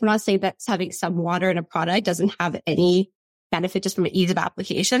benefits. We're not saying that having some water in a product doesn't have any benefit just from an ease of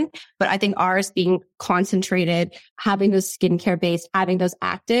application. But I think ours being concentrated, having those skincare base, having those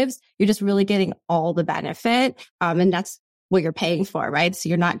actives, you're just really getting all the benefit. And that's what you're paying for, right? So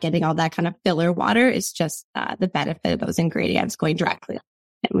you're not getting all that kind of filler water. It's just the benefit of those ingredients going directly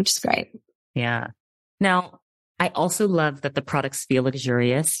in, which is great. Yeah. Now, I also love that the products feel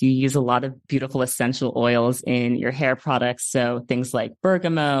luxurious. You use a lot of beautiful essential oils in your hair products. So things like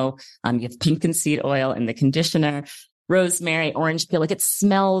bergamot, you have pumpkin seed oil in the conditioner, rosemary, orange peel, like it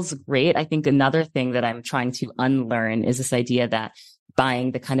smells great. I think another thing that I'm trying to unlearn is this idea that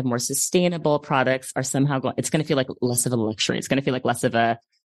buying the kind of more sustainable products are somehow it's going to feel like less of a luxury. It's going to feel like less of a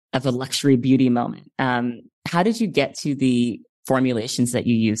luxury beauty moment. How did you get to the formulations that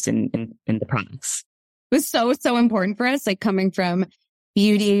you used in the products? It was so important for us, like coming from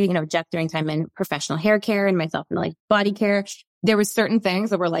beauty, Jeff during time in professional hair care and myself in like body care. There were certain things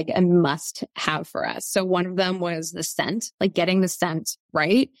that were like a must have for us. So one of them was the scent, like getting the scent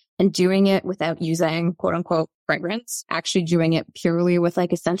right and doing it without using quote unquote fragrance, actually doing it purely with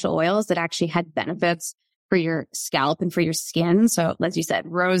like essential oils that actually had benefits for your scalp and for your skin. So as you said,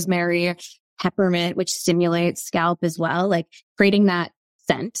 rosemary, peppermint, which stimulates scalp as well, like creating that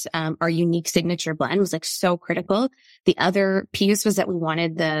scent, our unique signature blend was like so critical. The other piece was that we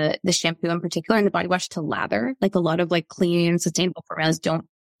wanted the shampoo in particular and the body wash to lather. Like a lot of like clean, sustainable formulas don't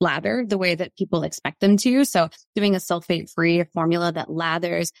lather the way that people expect them to. So doing a sulfate-free formula that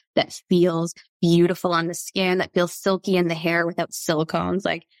lathers, that feels beautiful on the skin, that feels silky in the hair without silicones,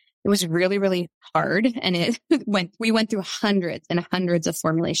 like it was really, really hard. And we went through hundreds and hundreds of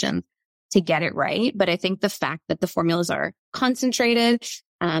formulations. to get it right. But I think the fact that the formulas are concentrated,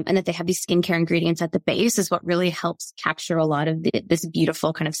 and that they have these skincare ingredients at the base is what really helps capture a lot of this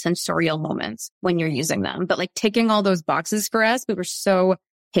beautiful kind of sensorial moments when you're using them. But like ticking all those boxes for us, we were so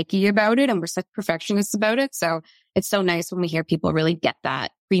picky about it and we're such perfectionists about it. So it's so nice when we hear people really get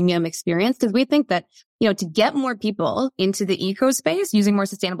that premium experience, because we think that, to get more people into the eco space using more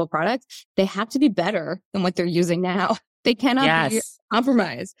sustainable products, they have to be better than what they're using now. They cannot be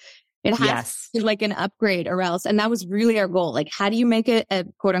compromised. It has to be like an upgrade or else. And that was really our goal. Like, how do you make it a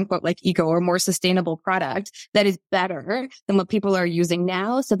quote unquote like eco or more sustainable product that is better than what people are using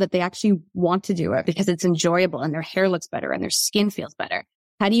now so that they actually want to do it because it's enjoyable and their hair looks better and their skin feels better?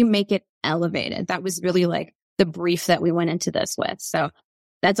 How do you make it elevated? That was really like the brief that we went into this with. So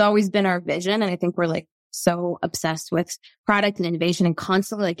that's always been our vision. And I think we're like so obsessed with product and innovation and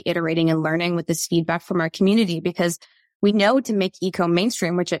constantly like iterating and learning with this feedback from our community, because we know to make eco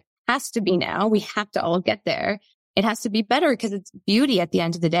mainstream, which it has to be now, we have to all get there. It has to be better because it's beauty at the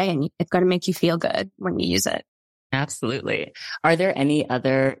end of the day, and it's got to make you feel good when you use it. Absolutely. Are there any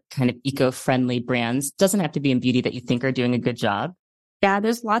other kind of eco-friendly brands? Doesn't have to be in beauty that you think are doing a good job? Yeah,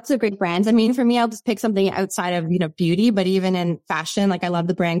 there's lots of great brands. I mean, for me, I'll just pick something outside of, beauty, but even in fashion, like I love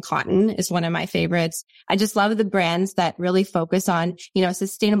the brand Cotton is one of my favorites. I just love the brands that really focus on,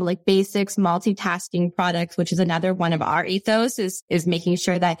 sustainable, like basics, multitasking products, which is another one of our ethos is making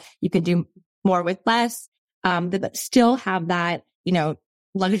sure that you can do more with less, but still have that,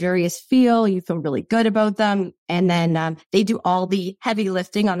 luxurious feel. You feel really good about them. And then, they do all the heavy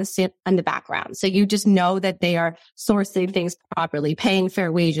lifting on the background. So you just know that they are sourcing things properly, paying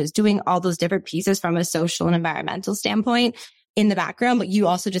fair wages, doing all those different pieces from a social and environmental standpoint in the background, but you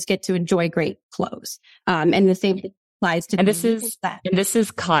also just get to enjoy great clothes. And the same applies to, and this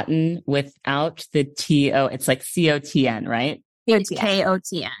is Cotton without the T-O. It's like C-O-T-N, right? It's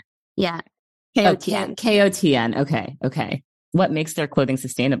K-O-T-N. Yeah. K-O-T-N. K-O-T-N. Okay. What makes their clothing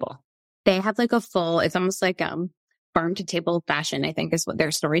sustainable? They have like it's almost like farm to table fashion, I think is what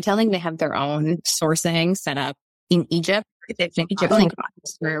their storytelling. They have their own sourcing set up in Egypt. They've been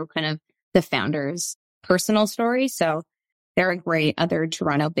through kind of the founder's personal story. So they're a great other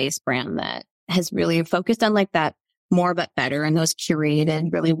Toronto-based brand that has really focused on like that more but better and those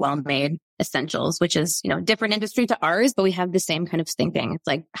curated, really well-made essentials, which is, different industry to ours, but we have the same kind of thinking. It's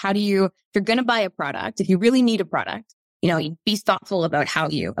like, if you're going to buy a product, if you really need a product, be thoughtful about how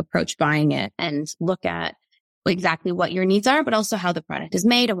you approach buying it and look at exactly what your needs are, but also how the product is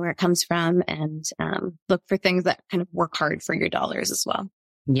made and where it comes from, and look for things that kind of work hard for your dollars as well.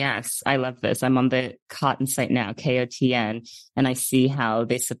 Yes, I love this. I'm on the Cotton site now, K-O-T-N, and I see how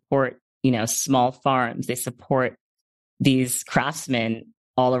they support, small farms. They support these craftsmen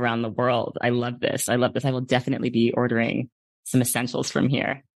all around the world. I love this. I will definitely be ordering some essentials from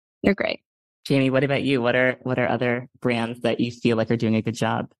here. You're great. Jayme, what about you? What are other brands that you feel like are doing a good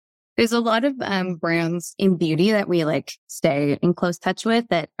job? There's a lot of brands in beauty that we stay in close touch with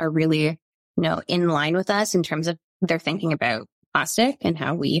that are really, in line with us in terms of their thinking about plastic and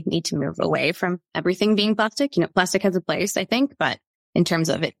how we need to move away from everything being plastic. Plastic has a place, I think, but in terms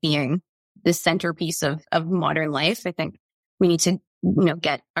of it being the centerpiece of modern life, I think we need to,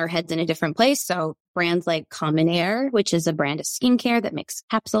 get our heads in a different place. So brands like Common Air, which is a brand of skincare that makes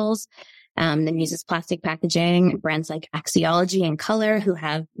capsules, that uses plastic packaging, brands like Axiology and Color, who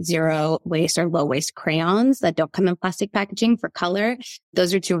have zero waste or low waste crayons that don't come in plastic packaging for color.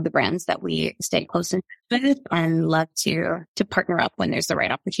 Those are two of the brands that we stay close in with and love to partner up when there's the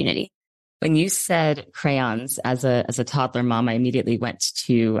right opportunity. When you said crayons as a toddler mom, I immediately went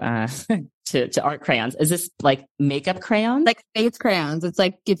to art crayons. Is this like makeup crayons? Like face crayons. It's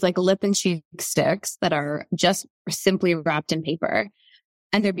like lip and cheek sticks that are just simply wrapped in paper.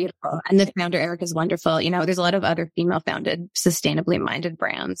 And they're beautiful. And the founder, Eric, is wonderful. There's a lot of other female-founded, sustainably minded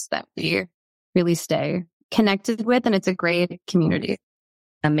brands that we really stay connected with. And it's a great community.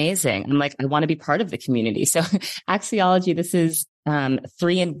 Amazing. I'm like, I want to be part of the community. So Axiology, this is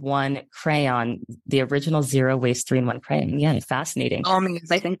 3-in-1 crayon, the original zero waste 3-in-1 crayon. Yeah, fascinating.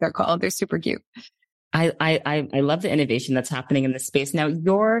 Almonds, I think they're called. They're super cute. I love the innovation that's happening in this space. Now,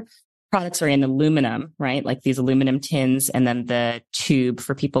 your products are in aluminum, right? Like these aluminum tins, and then the tube,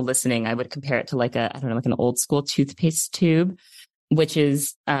 for people listening, I would compare it to like an old school toothpaste tube, which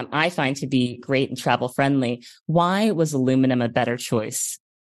is, I find to be great and travel friendly. Why was aluminum a better choice?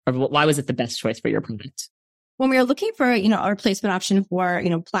 Or why was it the best choice for your product? When we were looking for, our replacement option for,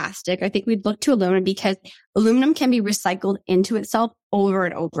 plastic, I think we'd look to aluminum because aluminum can be recycled into itself over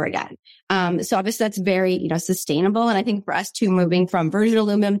and over again. So obviously that's very, sustainable. And I think for us too, moving from virgin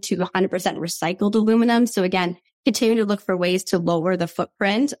aluminum to 100% recycled aluminum. So again, continue to look for ways to lower the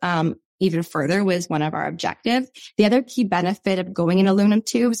footprint, even further was one of our objectives. The other key benefit of going in aluminum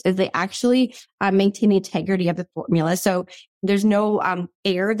tubes is they actually maintain the integrity of the formula. So there's no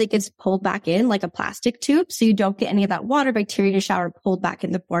air that gets pulled back in like a plastic tube. So you don't get any of that water, bacteria in your shower pulled back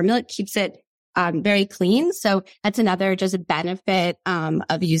in the formula. It keeps it very clean. So that's another just a benefit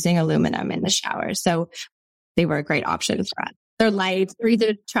of using aluminum in the shower. So they were a great option for us. They're light, they're easy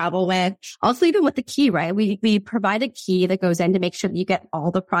to travel with. Also, even with the key, right? We provide a key that goes in to make sure that you get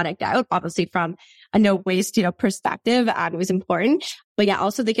all the product out. Obviously, from a no waste, perspective, it was important. But yeah,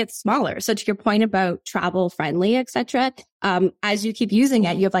 also they get smaller. So to your point about travel friendly, etc. As you keep using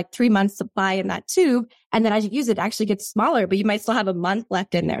it, you have like 3 months supply in that tube, and then as you use it, it actually gets smaller. But you might still have a month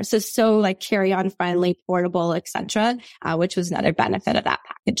left in there. So like carry on friendly, portable, etc. Which was another benefit of that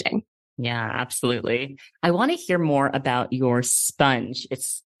packaging. Yeah, absolutely. I want to hear more about your sponge.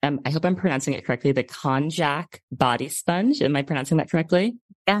 It's, I hope I'm pronouncing it correctly, the Konjac body sponge. Am I pronouncing that correctly?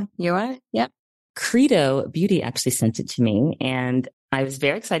 Yeah, you are. Yep. Credo Beauty actually sent it to me and I was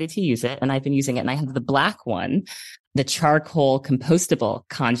very excited to use it. And I've been using it and I have the black one, the charcoal compostable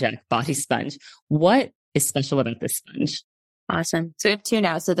Konjac body sponge. What is special about this sponge? Awesome. So we have two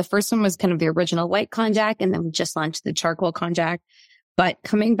now. So the first one was kind of the original white Konjac, and then we just launched the charcoal Konjac. But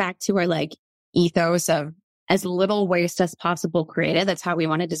coming back to our like ethos of as little waste as possible created, that's how we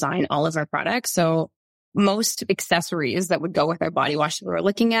want to design all of our products. So most accessories that would go with our body wash that we were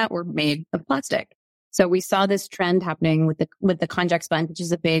looking at were made of plastic. So we saw this trend happening with the Konjac sponge, which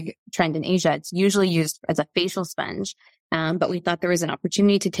is a big trend in Asia. It's usually used as a facial sponge. But we thought there was an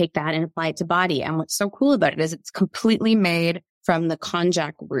opportunity to take that and apply it to body. And what's so cool about it is it's completely made from the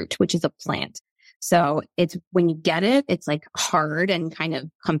Konjac root, which is a plant. So it's when you get it, it's like hard and kind of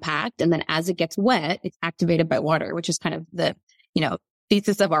compact. And then as it gets wet, it's activated by water, which is kind of the,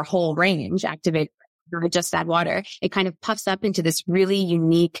 thesis of our whole range, activate or just add water. It kind of puffs up into this really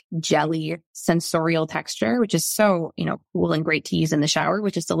unique jelly sensorial texture, which is so, cool and great to use in the shower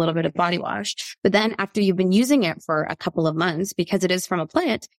with just a little bit of body wash. But then after you've been using it for a couple of months, because it is from a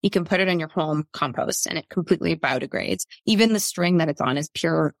plant, you can put it in your home compost and it completely biodegrades. Even the string that it's on is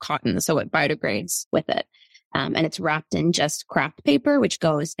pure cotton, so it biodegrades with it. And it's wrapped in just craft paper, which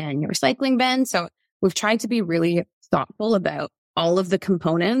goes in your recycling bin. So we've tried to be really thoughtful about all of the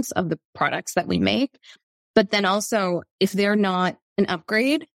components of the products that we make. But then also, if they're not an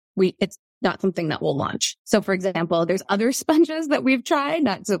upgrade, it's not something that we'll launch. So for example, there's other sponges that we've tried,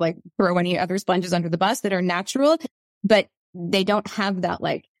 not to like throw any other sponges under the bus, that are natural, but they don't have that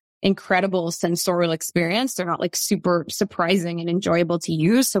like incredible sensorial experience. They're not like super surprising and enjoyable to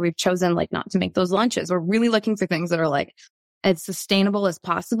use. So we've chosen like not to make those launches. We're really looking for things that are like as sustainable as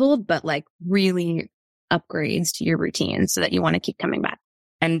possible, but like really upgrades to your routine so that you want to keep coming back.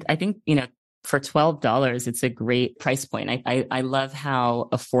 And I think, for $12, it's a great price point. I love how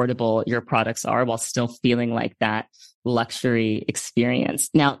affordable your products are while still feeling like that luxury experience.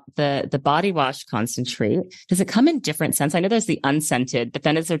 Now, the body wash concentrate, does it come in different scents? I know there's the unscented, but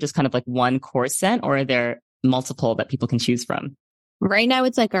then is there just kind of like one core scent, or are there multiple that people can choose from? Right now,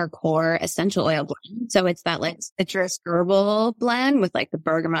 it's like our core essential oil blend. So it's that like citrus herbal blend with like the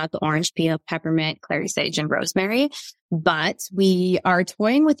bergamot, the orange peel, peppermint, clary sage, and rosemary. But we are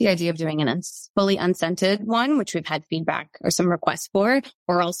toying with the idea of doing an fully unscented one, which we've had feedback or some requests for.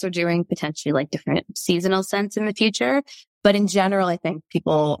 We're also doing potentially like different seasonal scents in the future. But in general, I think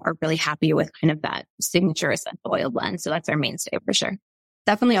people are really happy with kind of that signature essential oil blend. So that's our mainstay for sure.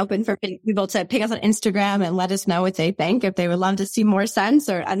 Definitely open for people to ping us on Instagram and let us know what they think. If they would love to see more scents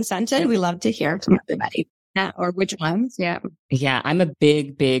or unscented, we love to hear from everybody. Yeah, or which ones. Yeah. Yeah. I'm a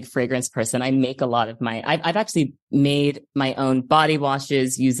big fragrance person. I make a lot of I've actually made my own body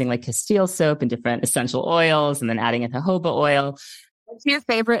washes using like Castile soap and different essential oils and then adding in jojoba oil. What's your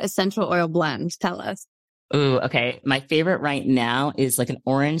favorite essential oil blend? Tell us. Ooh, okay. My favorite right now is like an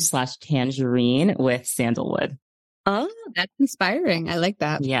orange/tangerine with sandalwood. Oh, that's inspiring. I like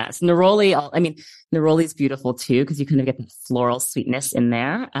that. Yes. Neroli. Neroli is beautiful too, because you kind of get the floral sweetness in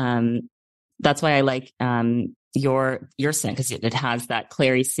there. That's why I like, your scent, because it has that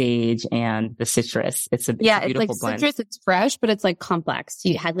clary sage and the citrus. It's a beautiful it's like blend. Citrus. It's fresh, but it's like complex.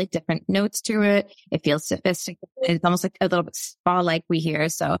 You had like different notes to it. It feels sophisticated. It's almost like a little bit spa-like we hear.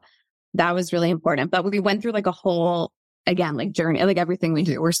 So that was really important. But we went through like a whole, again, like journey, like everything we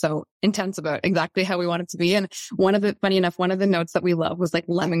do, we're so intense about exactly how we want it to be. And funny enough, one of the notes that we love was like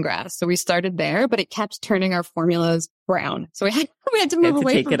lemongrass. So we started there, but it kept turning our formulas brown. So we had to move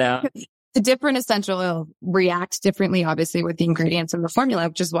away from it out. The different essential oil reacts differently, obviously, with the ingredients in the formula,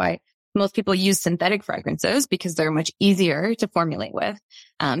 which is why most people use synthetic fragrances, because they're much easier to formulate with.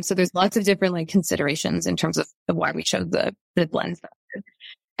 So there's lots of different like considerations in terms of why we chose the blends.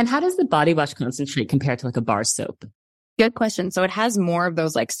 And how does the body wash concentrate compare to like a bar soap? Good question. So it has more of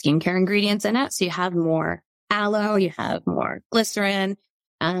those like skincare ingredients in it. So you have more aloe, you have more glycerin.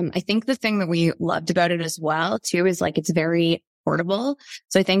 I think the thing that we loved about it as well too is like it's very portable.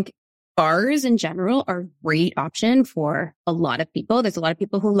 So I think bars in general are a great option for a lot of people. There's a lot of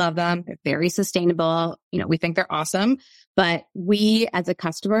people who love them. They're very sustainable. We think they're awesome. But we as a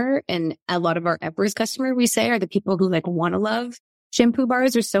customer and a lot of our Everest customer, we say are the people who like want to love shampoo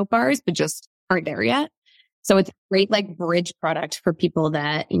bars or soap bars, but just aren't there yet. So it's a great like bridge product for people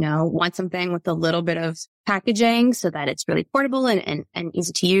that, want something with a little bit of packaging so that it's really portable and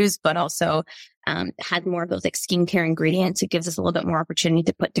easy to use, but also has more of those like skincare ingredients. It gives us a little bit more opportunity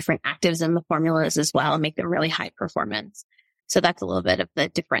to put different actives in the formulas as well and make them really high performance. So that's a little bit of the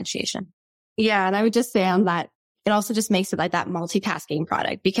differentiation. Yeah. And I would just say on that, it also just makes it like that multitasking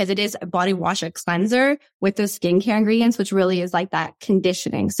product because it is a body wash, a cleanser with those skincare ingredients, which really is like that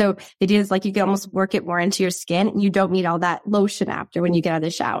conditioning. So it is like you can almost work it more into your skin and you don't need all that lotion after when you get out of the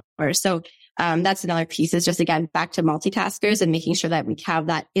shower. So that's another piece is just, again, back to multitaskers and making sure that we have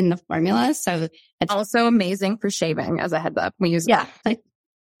that in the formula. So it's also amazing for shaving as a heads up. We use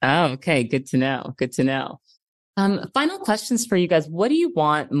Oh, okay. Good to know. Good to know. Final questions for you guys. What do you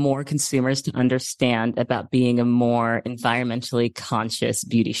want more consumers to understand about being a more environmentally conscious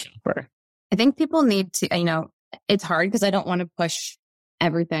beauty shopper? I think people need to, it's hard because I don't want to push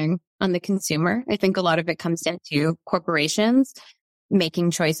everything on the consumer. I think a lot of it comes down to corporations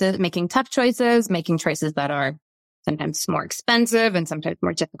making choices, making tough choices, making choices that are sometimes more expensive and sometimes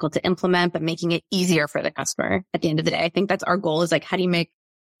more difficult to implement, but making it easier for the customer at the end of the day. I think that's our goal is like, how do you make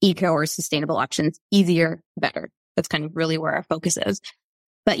eco or sustainable options easier, better? That's kind of really where our focus is.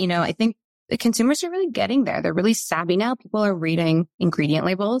 But, I think the consumers are really getting there. They're really savvy now. People are reading ingredient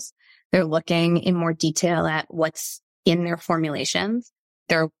labels. They're looking in more detail at what's in their formulations.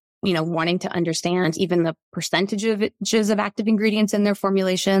 They're, wanting to understand even the percentages of active ingredients in their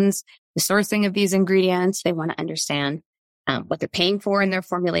formulations, the sourcing of these ingredients. They want to understand what they're paying for in their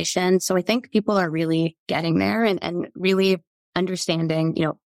formulation. So I think people are really getting there and really understanding,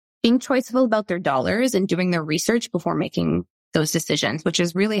 being choiceful about their dollars and doing their research before making those decisions, which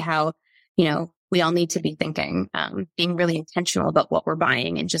is really how, we all need to be thinking, being really intentional about what we're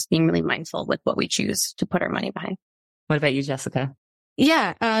buying and just being really mindful with what we choose to put our money behind. What about you, Jessica?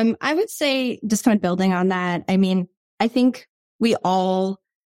 Yeah. I would say just kind of building on that. I mean, I think we all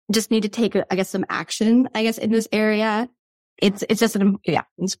just need to take, some action, in this area. It's just an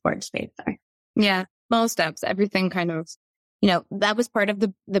important space. Sorry. Yeah. Small steps, everything kind of, that was part of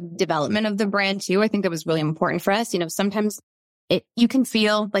the development of the brand too. I think that was really important for us. Sometimes you can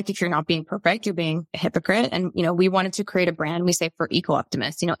feel like if you're not being perfect, you're being a hypocrite. And, we wanted to create a brand, we say, for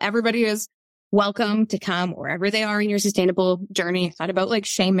eco-optimists. Everybody is welcome to come wherever they are in your sustainable journey. It's not about like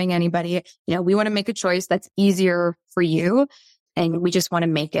shaming anybody. We want to make a choice that's easier for you. And we just want to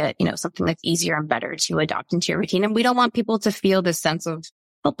make it, something that's easier and better to adopt into your routine. And we don't want people to feel this sense of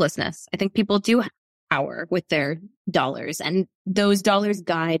helplessness. I think people do have power with their dollars, and those dollars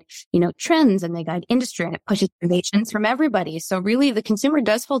guide, trends, and they guide industry, and it pushes innovations from everybody. So really the consumer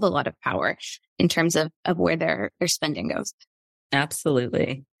does hold a lot of power in terms of where their spending goes.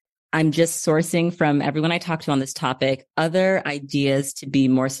 Absolutely. I'm just sourcing from everyone I talked to on this topic, other ideas to be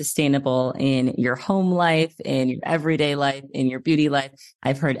more sustainable in your home life, in your everyday life, in your beauty life.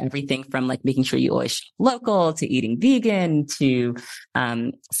 I've heard everything from like making sure you always shop local to eating vegan to,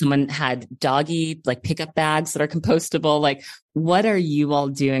 someone had doggy like pickup bags that are compostable. Like, what are you all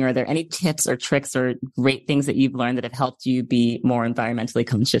doing? Are there any tips or tricks or great things that you've learned that have helped you be more environmentally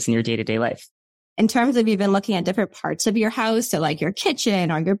conscious in your day-to-day life? In terms of even looking at different parts of your house, so like your kitchen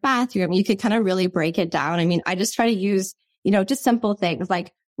or your bathroom, you could kind of really break it down. I mean, I just try to use, just simple things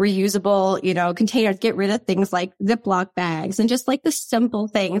like reusable, containers, get rid of things like Ziploc bags and just like the simple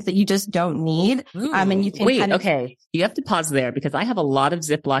things that you just don't need. Ooh, and you can okay. You have to pause there because I have a lot of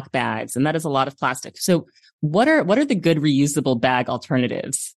Ziploc bags and that is a lot of plastic. So what are the good reusable bag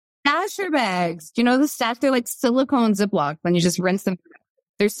alternatives? Stasher bags. Do you know the stash? They're like silicone Ziploc when you just rinse them.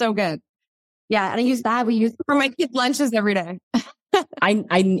 They're so good. Yeah. And I use that. We use for my kids' lunches every day.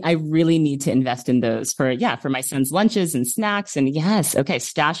 I really need to invest in those for my son's lunches and snacks. And yes. Okay.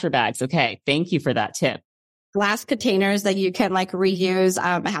 Stasher bags. Okay. Thank you for that tip. Glass containers that you can like reuse.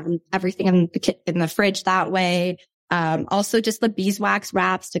 I have everything in the fridge that way. Also just the beeswax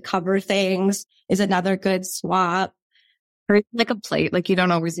wraps to cover things is another good swap. Or like a plate, like you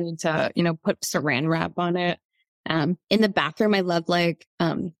don't always need to, put saran wrap on it. In the bathroom, I love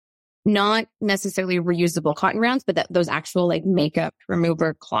not necessarily reusable cotton rounds, but those actual like makeup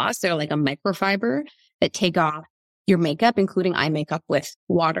remover cloths. They're like a microfiber that take off your makeup, including eye makeup with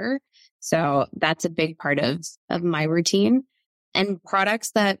water. So that's a big part of my routine. And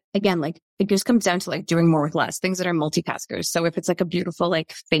products that, again, like it just comes down to like doing more with less, things that are multitaskers. So if it's like a beautiful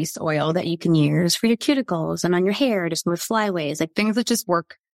like face oil that you can use for your cuticles and on your hair to smooth flyaways, like things that just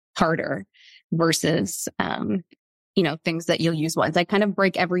work harder versus, things that you'll use once. I kind of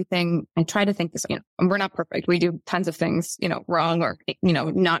break everything. I try to think this, we're not perfect. We do tons of things, wrong or,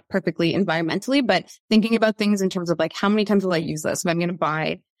 not perfectly environmentally, but thinking about things in terms of like, how many times will I use this? If I'm going to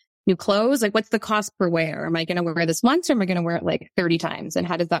buy new clothes, like what's the cost per wear? Am I going to wear this once or am I going to wear it like 30 times? And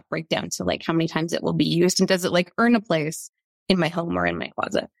how does that break down to like how many times it will be used? And does it like earn a place in my home or in my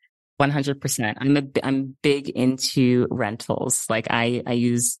closet? 100%. I'm big into rentals. Like I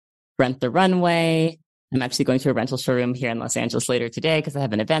use Rent the Runway. I'm actually going to a rental showroom here in Los Angeles later today because I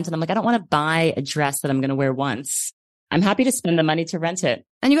have an event and I'm like, I don't want to buy a dress that I'm going to wear once. I'm happy to spend the money to rent it.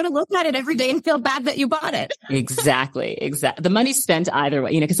 And you're going to look at it every day and feel bad that you bought it. Exactly. The money's spent either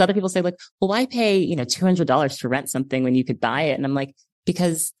way, because other people say like, well, why pay, $200 to rent something when you could buy it? And I'm like,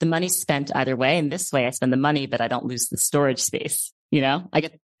 because the money's spent either way. And this way I spend the money, but I don't lose the storage space. I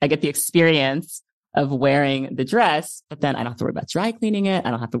get the experience of wearing the dress, but then I don't have to worry about dry cleaning it.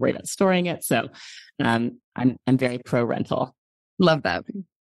 I don't have to worry about storing it. So, I'm very pro rental. Love that.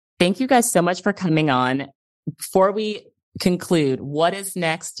 Thank you guys so much for coming on. Before we conclude, what is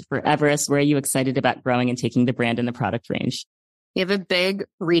next for Everist? Where are you excited about growing and taking the brand and the product range? We have a big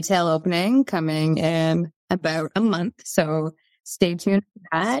retail opening coming in about a month. So stay tuned for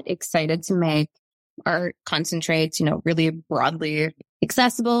that. Excited to make our concentrates, really broadly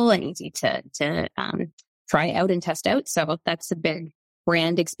accessible and easy to try out and test out. So that's a big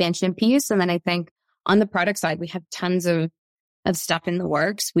brand expansion piece. And then I think on the product side, we have tons of stuff in the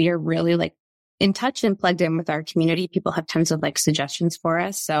works. We are really like in touch and plugged in with our community. People have tons of like suggestions for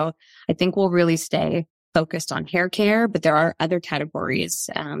us. So I think we'll really stay focused on hair care, but there are other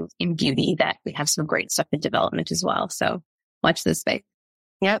categories in beauty that we have some great stuff in development as well. So watch this space.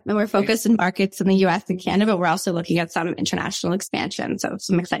 Yep. And we're focused in markets in the US and Canada, but we're also looking at some international expansion. So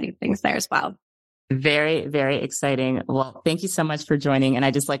some exciting things there as well. Very, very exciting. Well, thank you so much for joining. And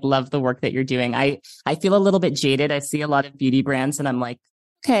I just love the work that you're doing. I feel a little bit jaded. I see a lot of beauty brands and I'm like,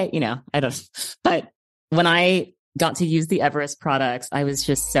 okay, I don't, but when I got to use the Everest products, I was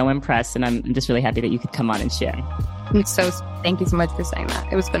just so impressed. And I'm just really happy that you could come on and share. So thank you so much for saying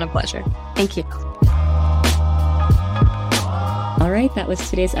that. It's been a pleasure. Thank you. All right, that was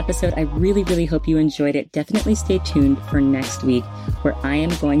today's episode. I really, really hope you enjoyed it. Definitely stay tuned for next week, where I am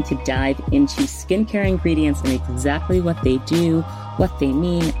going to dive into skincare ingredients and exactly what they do, what they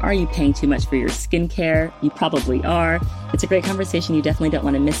mean. Are you paying too much for your skincare? You probably are. It's a great conversation. You definitely don't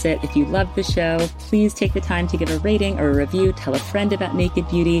want to miss it. If you loved the show, please take the time to give a rating or a review, tell a friend about Naked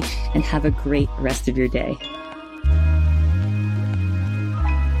Beauty, and have a great rest of your day.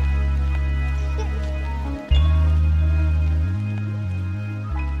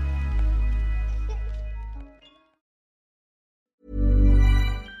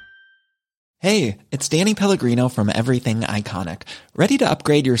 Hey, it's Danny Pellegrino from Everything Iconic. Ready to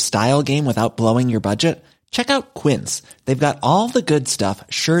upgrade your style game without blowing your budget? Check out Quince. They've got all the good stuff,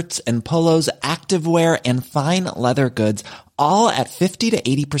 shirts and polos, activewear, and fine leather goods, all at 50 to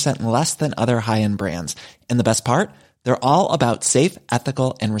 80% less than other high-end brands. And the best part? They're all about safe,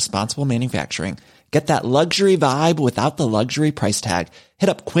 ethical, and responsible manufacturing. Get that luxury vibe without the luxury price tag. Hit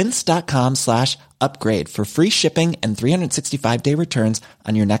up quince.com/upgrade for free shipping and 365-day returns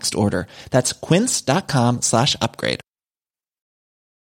on your next order. That's quince.com/upgrade.